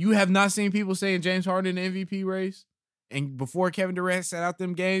 You have not seen people saying James Harden in the MVP race? And before Kevin Durant sat out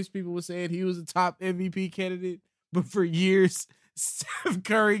them games, people were saying he was a top MVP candidate. But for years, Steph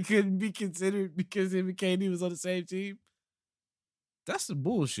Curry couldn't be considered because him and KD was on the same team. That's some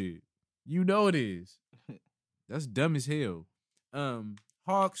bullshit. It is. That's dumb as hell.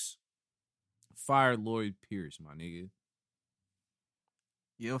 Hawks fired Lloyd Pierce, my nigga.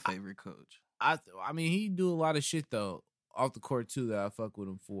 Your favorite coach. I mean, he do a lot of shit, though, off the court, too, that I fuck with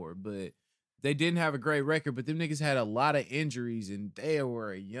him for. But they didn't have a great record, but them niggas had a lot of injuries, and they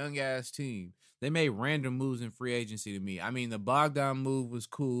were a young-ass team. They made random moves in free agency to me. I mean, the Bogdan move was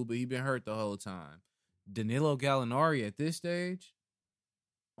cool, but he been hurt the whole time. Danilo Gallinari at this stage,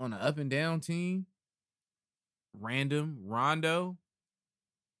 on an up-and-down team, random. Rondo,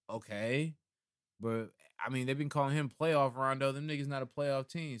 okay. But, I mean, they've been calling him playoff Rondo. Them niggas not a playoff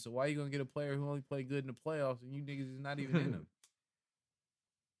team. So why you going to get a player who only play good in the playoffs and you niggas is not even in them?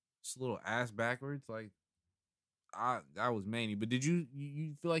 It's a little ass backwards. Like, that was many. But did you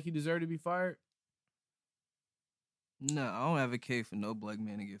feel like he deserved to be fired? No, I don't advocate for no black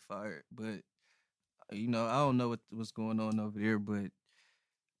man to get fired. But, I don't know what's going on over there. But,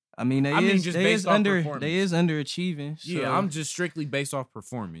 I mean, they is underachieving. So. Yeah, I'm just strictly based off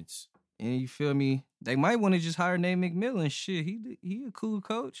performance. And you feel me? They might want to just hire Nate McMillan. Shit, he a cool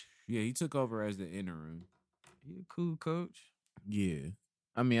coach. Yeah, he took over as the interim. He a cool coach. Yeah.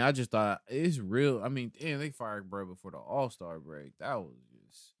 I mean, I just thought it's real. I mean, damn, they fired bro before the All-Star break. That was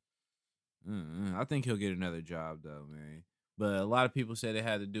just... I think he'll get another job, though, man. But a lot of people said it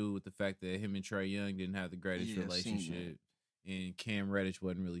had to do with the fact that him and Trae Young didn't have the greatest relationship. And Cam Reddish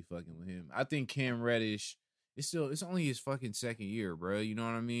wasn't really fucking with him. I think Cam Reddish it's only his fucking second year, bro. You know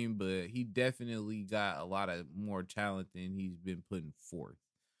what I mean? But he definitely got a lot of more talent than he's been putting forth.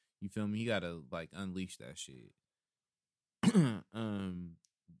 You feel me? He gotta like unleash that shit.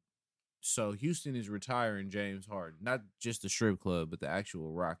 So Houston is retiring James Harden, not just the strip club, but the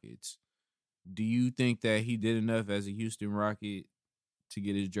actual Rockets. Do you think that he did enough as a Houston Rocket to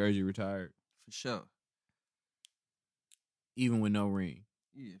get his jersey retired, For sure. even with no ring?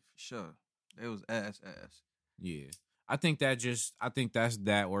 Yeah, for sure. It was ass. Yeah, I think that's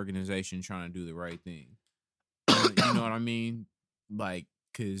that organization trying to do the right thing. You know what I mean? Like,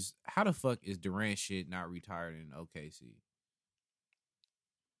 cause how the fuck is Durant shit not retired in OKC?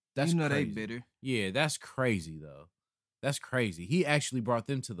 That's crazy. They bitter. Yeah, that's crazy though. That's crazy. He actually brought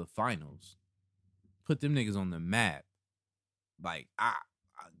them to the finals, put them niggas on the map. Like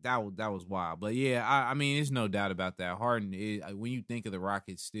that was wild. But yeah, I mean, there's no doubt about that. Harden is, when you think of the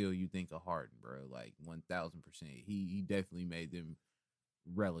Rockets, still you think of Harden, bro. Like 1000%. He definitely made them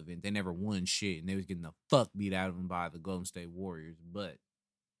relevant. They never won shit, and they was getting the fuck beat out of them by the Golden State Warriors. But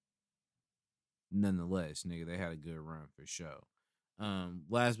nonetheless, nigga, they had a good run for sure.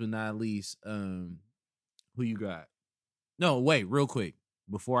 Last but not least, who you got? No, wait, real quick.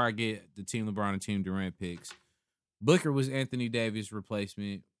 Before I get the Team LeBron and Team Durant picks, Booker was Anthony Davis'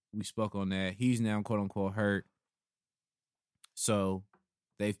 replacement. We spoke on that. He's now quote unquote hurt. So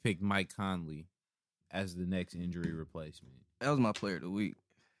they've picked Mike Conley as the next injury replacement. That was my player of the week.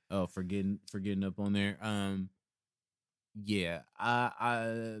 Oh, for getting up on there. Yeah,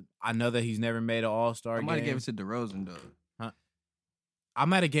 I know that he's never made an All-Star game. I might have gave it to DeRozan though. Huh? I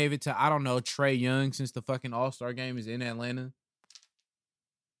might have gave it to, I don't know, Trae Young, since the fucking All-Star game is in Atlanta.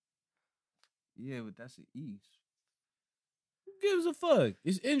 Yeah, but that's the East. Who gives a fuck?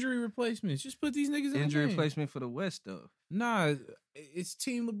 It's injury replacements. Just put these niggas in Injury the game. replacement for the West though. Nah, it's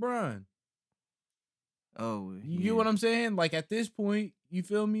Team LeBron. Oh, You get what I'm saying? Like, at this point, you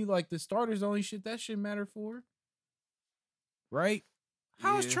feel me? Like, the starters only shit that shit matter for. Right?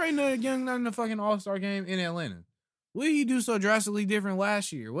 How is Trae Young not in the fucking All-Star game in Atlanta? What did he do so drastically different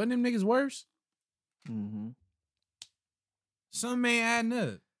last year? Wasn't them niggas worse? Mm-hmm. Some ain't adding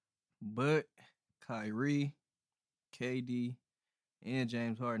up. But Kyrie, KD, and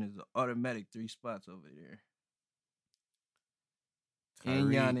James Harden is an automatic 3 spots over there.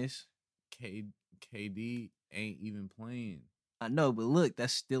 Kyrie, and Giannis. KD ain't even playing. I know, but look,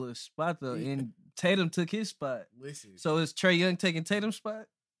 that's still a spot though. And Tatum took his spot. Listen. So is Trae Young taking Tatum's spot?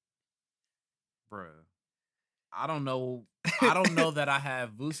 Bruh. I don't know. I don't know that I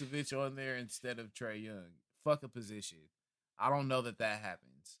have Vucevic on there instead of Trae Young. Fuck a position. I don't know that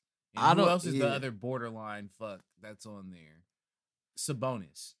happens. And who else is the other borderline fuck that's on there?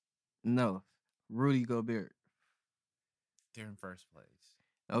 Sabonis. No. Rudy Gobert. They're in first place.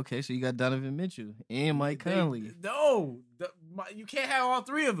 Okay, so you got Donovan Mitchell and Mike Conley. You can't have all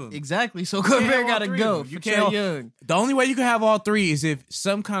three of them. Exactly. So Gobert got to go. You can't. Young. The only way you can have all three is if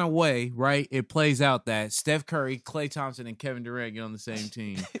some kind of way, right, it plays out that Steph Curry, Klay Thompson, and Kevin Durant get on the same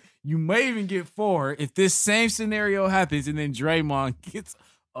team. You may even get 4 if this same scenario happens, and then Draymond gets.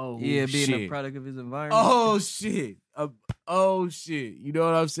 Oh, yeah, being shit. a product of his environment. Oh shit. Oh shit. You know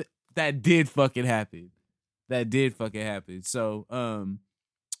what I'm saying? That did fucking happen. So,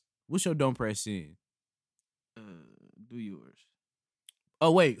 what's your don't press in? Do yours.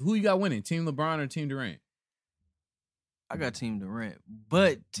 Oh wait, who you got winning? Team LeBron or Team Durant? I got Team Durant,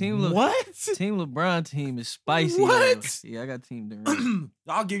 but Team LeBron team is spicy. What? Though. Yeah, I got Team Durant.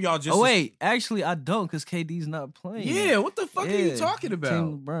 I'll give y'all just. Oh wait, actually I don't, because KD's not playing. Yeah, what the fuck are you talking about?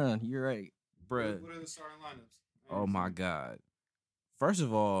 Team LeBron, you're right, bruh. What are the starting lineups? Oh my god. First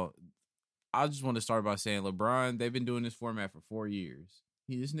of all, I just want to start by saying LeBron. They've been doing this format for 4 years.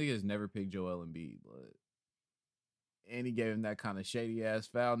 This nigga has never picked Joel Embiid, but. And he gave him that kind of shady ass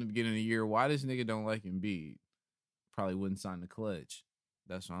foul in the beginning of the year. Why this nigga don't like Embiid? Probably wouldn't sign the clutch.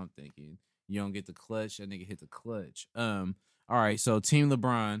 That's what I'm thinking. You don't get the clutch, that nigga hit the clutch. All right, so Team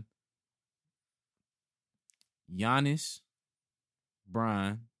LeBron, Giannis,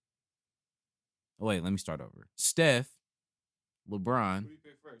 Bron. Oh wait, let me start over. Steph, LeBron, Who do you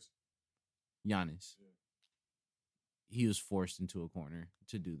pick first? Giannis. Yeah. He was forced into a corner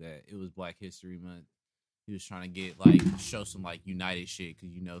to do that. It was Black History Month. He was trying to show some united shit,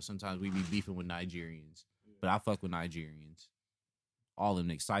 because sometimes we be beefing with Nigerians, but I fuck with Nigerians, all them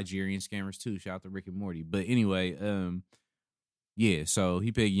niggas, Nigerian scammers too. Shout out to Rick and Morty. But anyway, yeah. So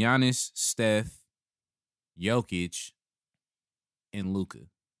he picked Giannis, Steph, Jokic, and Luka.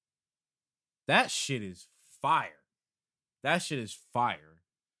 That shit is fire.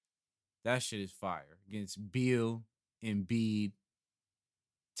 Against Beal, Embiid,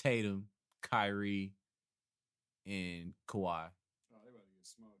 Tatum, Kyrie, and Kawhi. Oh, they about to get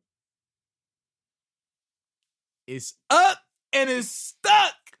smoked. It's up and it's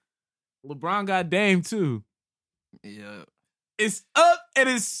stuck. LeBron got Dame too. Yeah. It's up and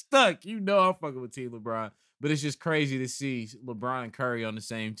it's stuck. You know I'm fucking with Team LeBron. But it's just crazy to see LeBron and Curry on the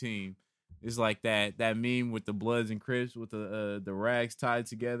same team. It's like that meme with the Bloods and Crips with the rags tied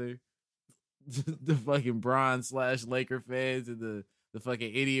together. The fucking Bron / Laker fans and the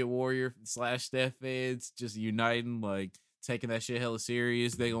fucking idiot Warrior / Steph fans just uniting, like taking that shit hella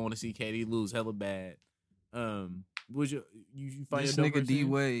serious. They gonna want to see KD lose hella bad. Would you find this your nigga D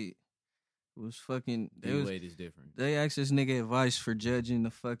Wade was fucking. D Wade is different. They asked this nigga advice for judging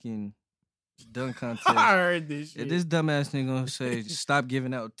the fucking dunk contest. I heard this shit. And this dumbass nigga gonna say, stop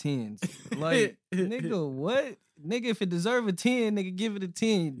giving out 10s. Like, nigga, what? Nigga, if it deserve a 10, nigga, give it a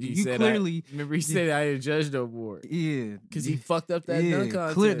 10. You clearly... remember he said I didn't judge no more. Yeah. Because he fucked up that dunk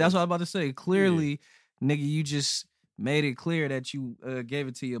contest. That's what I was about to say. Clearly, nigga, you just made it clear that you gave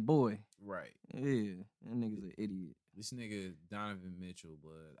it to your boy. Right. Yeah. That nigga's an idiot. This nigga Donovan Mitchell,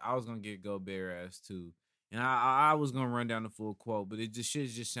 blood. I was gonna get Gobert ass too. And I was gonna run down the full quote, but it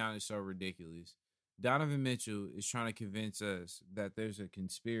just sounded so ridiculous. Donovan Mitchell is trying to convince us that there's a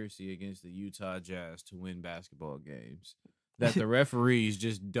conspiracy against the Utah Jazz to win basketball games. That the referees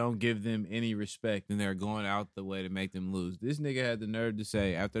just don't give them any respect and they're going out the way to make them lose. This nigga had the nerve to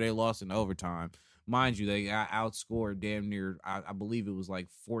say after they lost in overtime, mind you, they got outscored damn near, I believe it was like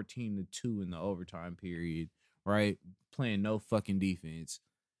 14-2 in the overtime period, right? Playing no fucking defense.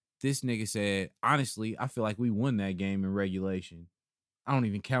 This nigga said, honestly, I feel like we won that game in regulation. I don't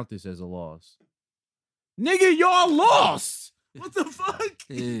even count this as a loss. Nigga, y'all lost. What the fuck?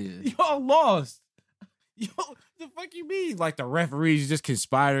 Yeah. Y'all lost. Yo, the fuck you mean? Like the referees just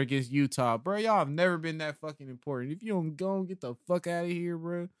conspired against Utah. Bro, y'all have never been that fucking important. If you don't go, get the fuck out of here,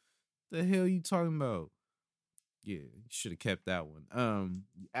 bro. The hell you talking about? Yeah, you should have kept that one.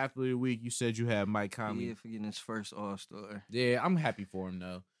 After the week, you said you had Mike Conley. Yeah, for getting his first All-Star. Yeah, I'm happy for him,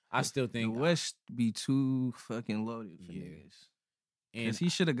 though. I still think the West be too fucking loaded for niggas. Because he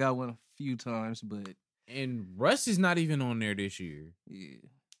should have got one a few times, but... And Russ is not even on there this year. Yeah.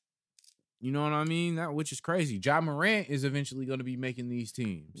 You know what I mean? Which is crazy. Ja Morant is eventually going to be making these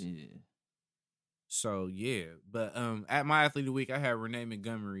teams. Yeah. So, yeah. But at my Athlete of the Week, I had Renee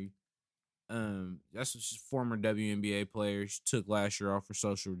Montgomery. That's a former WNBA player. She took last year off for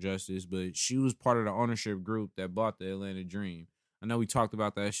social justice, but she was part of the ownership group that bought the Atlanta Dream. I know we talked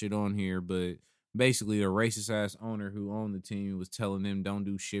about that shit on here, but basically the racist-ass owner who owned the team was telling them don't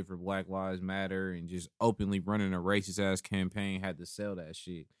do shit for Black Lives Matter and just openly running a racist-ass campaign, had to sell that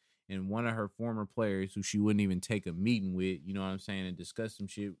shit. And one of her former players who she wouldn't even take a meeting with, you know what I'm saying, and discuss some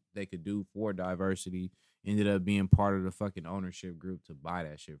shit they could do for diversity, ended up being part of the fucking ownership group to buy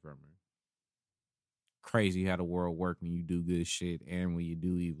that shit from her. Crazy how the world work when you do good shit and when you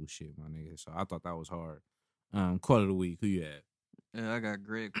do evil shit, my nigga. So I thought that was hard. Quote of the week, who you had? Yeah, I got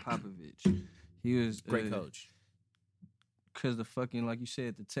Greg Popovich. He was great coach. Because the fucking, like you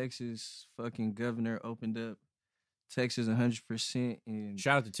said, the Texas fucking governor opened up Texas 100%. And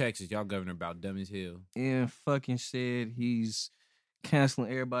shout out to Texas. Y'all governor about dumb as hell. And fucking said he's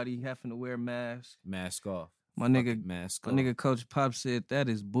canceling everybody having to wear masks. Mask off. My nigga Coach Pop said that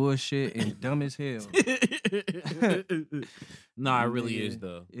is bullshit and dumb as hell. Nah, it really is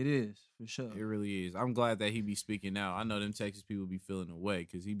though. It is, for sure. It really is. I'm glad that he be speaking out. I know them Texas people be feeling away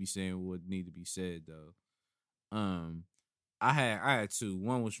because he be saying what need to be said though. I had two.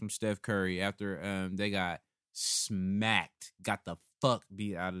 One was from Steph Curry after they got smacked, got the fuck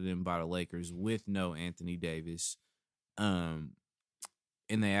beat out of them by the Lakers with no Anthony Davis.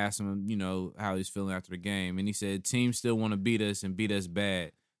 And they asked him, you know, how he's feeling after the game. And he said, teams still want to beat us and beat us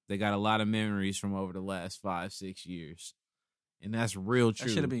bad. They got a lot of memories from over the last 5-6 years. And that's real true.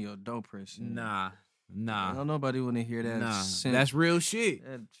 That should have been your dope person. Nah. Don't nobody want to hear that. Nah, that's real shit.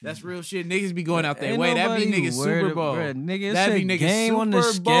 That's real shit. Niggas be going out their way. That be niggas Super Bowl. Nigga, that be niggas game on the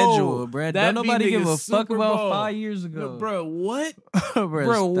schedule, bruh. Don't nobody give a fuck about 5 years ago. Bro, what?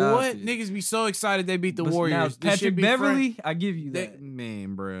 Bro, what? It. Niggas be so excited they beat the Warriors. Now, Patrick Beverly, I give you that.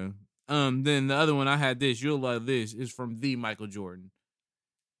 Man, bro. Then the other one I had this. You'll love this. Is from the Michael Jordan.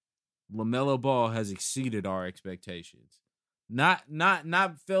 LaMelo Ball has exceeded our expectations. Not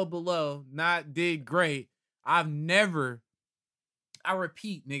fell below, not did great. I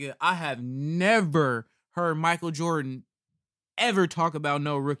repeat, nigga, I have never heard Michael Jordan ever talk about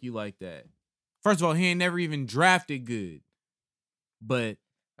no rookie like that. First of all, he ain't never even drafted good. But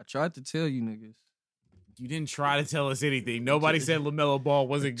I tried to tell you niggas. You didn't try to tell us anything. Nobody said LaMelo Ball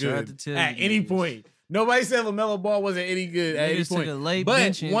wasn't good at any niggas. point. Nobody said LaMelo Ball wasn't any good at any point. Late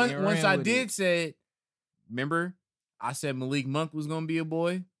but once I did say Remember, I said Malik Monk was gonna be a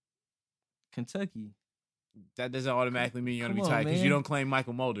boy. Kentucky. That doesn't automatically mean you're gonna be Come on, tight because man. you don't claim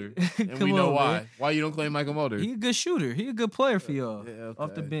Michael Mulder, and Come we know on, why. man. Why you don't claim Michael Mulder? He a good shooter. He a good player for y'all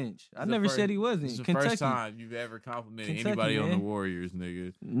off the bench. I never said he wasn't. It's the Kentucky. first time you've ever complimented Kentucky, anybody on the man. Warriors,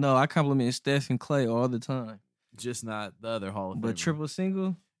 nigga. No, I compliment Steph and Clay all the time. Just not the other Hall of Famer. But triple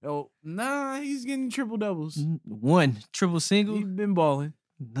single, Oh, nah, he's getting triple doubles. one triple single. He's been balling.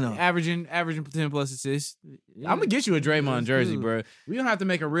 No, Averaging 10 plus assists. Yeah. I'm gonna get you a Draymond Let's jersey, do it. bro. We don't have to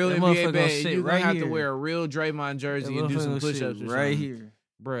make a real That NBA motherfucker gonna bet. sit You're gonna right have to here. wear a real Draymond jersey and do some That motherfucker push-ups shit or right something. here.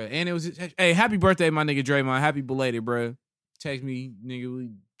 Bruh. And it was, hey, happy birthday, my nigga Draymond. Happy belated, bruh. Text me, nigga, we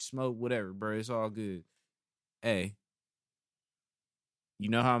smoke, whatever, bruh. It's all good. Hey, you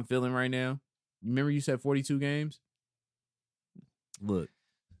know how I'm feeling right now? You remember you said 42 games? Look,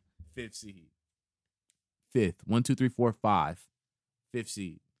 5th seed. 5th. 1, 2, 3, 4, 5. 5th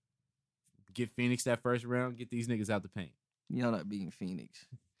seed. Get Phoenix that first round. Get these niggas out the paint. Y'all not beating Phoenix.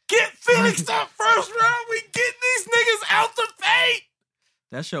 Get Phoenix that first round. We getting these niggas out the paint.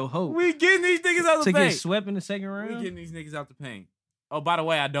 That's your hope. We getting these niggas out the to paint. get swept in the second We round. getting these niggas out the paint. Oh, by the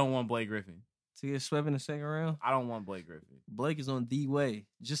way, I don't want Blake Griffin. To get swept in the second round. I don't want Blake Griffin. Blake is on D way,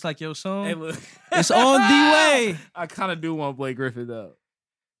 just like your song. Hey, look. It's on the way. I kind of do want Blake Griffin, though.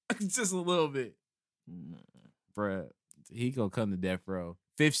 Just a little bit. Nah, Bruh, he gonna come to death row.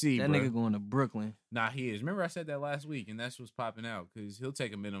 5th seed, that bruh. nigga going to Brooklyn. Nah, he is. Remember I said that last week, and that's what's popping out, because he'll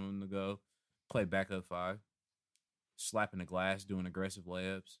take a minimum to go play backup 5. Slapping the glass, doing aggressive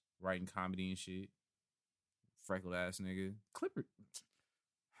layups, writing comedy and shit. Freckled ass nigga. Clipper.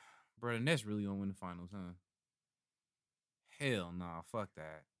 Bro, the Nets really gonna win the finals, huh? Hell nah, fuck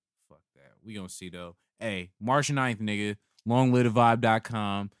that. Fuck that. We gonna see, though. Hey, March 9th, nigga.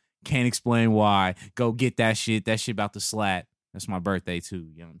 LongLiveTheVibe.com. Can't explain why. Go get that shit. That shit about to slap. That's my birthday, too.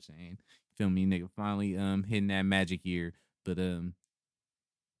 You know what I'm saying? Feel me, nigga? Finally hitting that magic year. But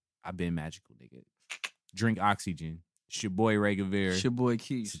I've been magical, nigga. Drink oxygen. It's your boy Ray Guevara. It's your boy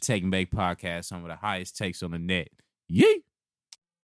Keith. It's a Take and Bake podcast, some of the highest takes on the net. Yee!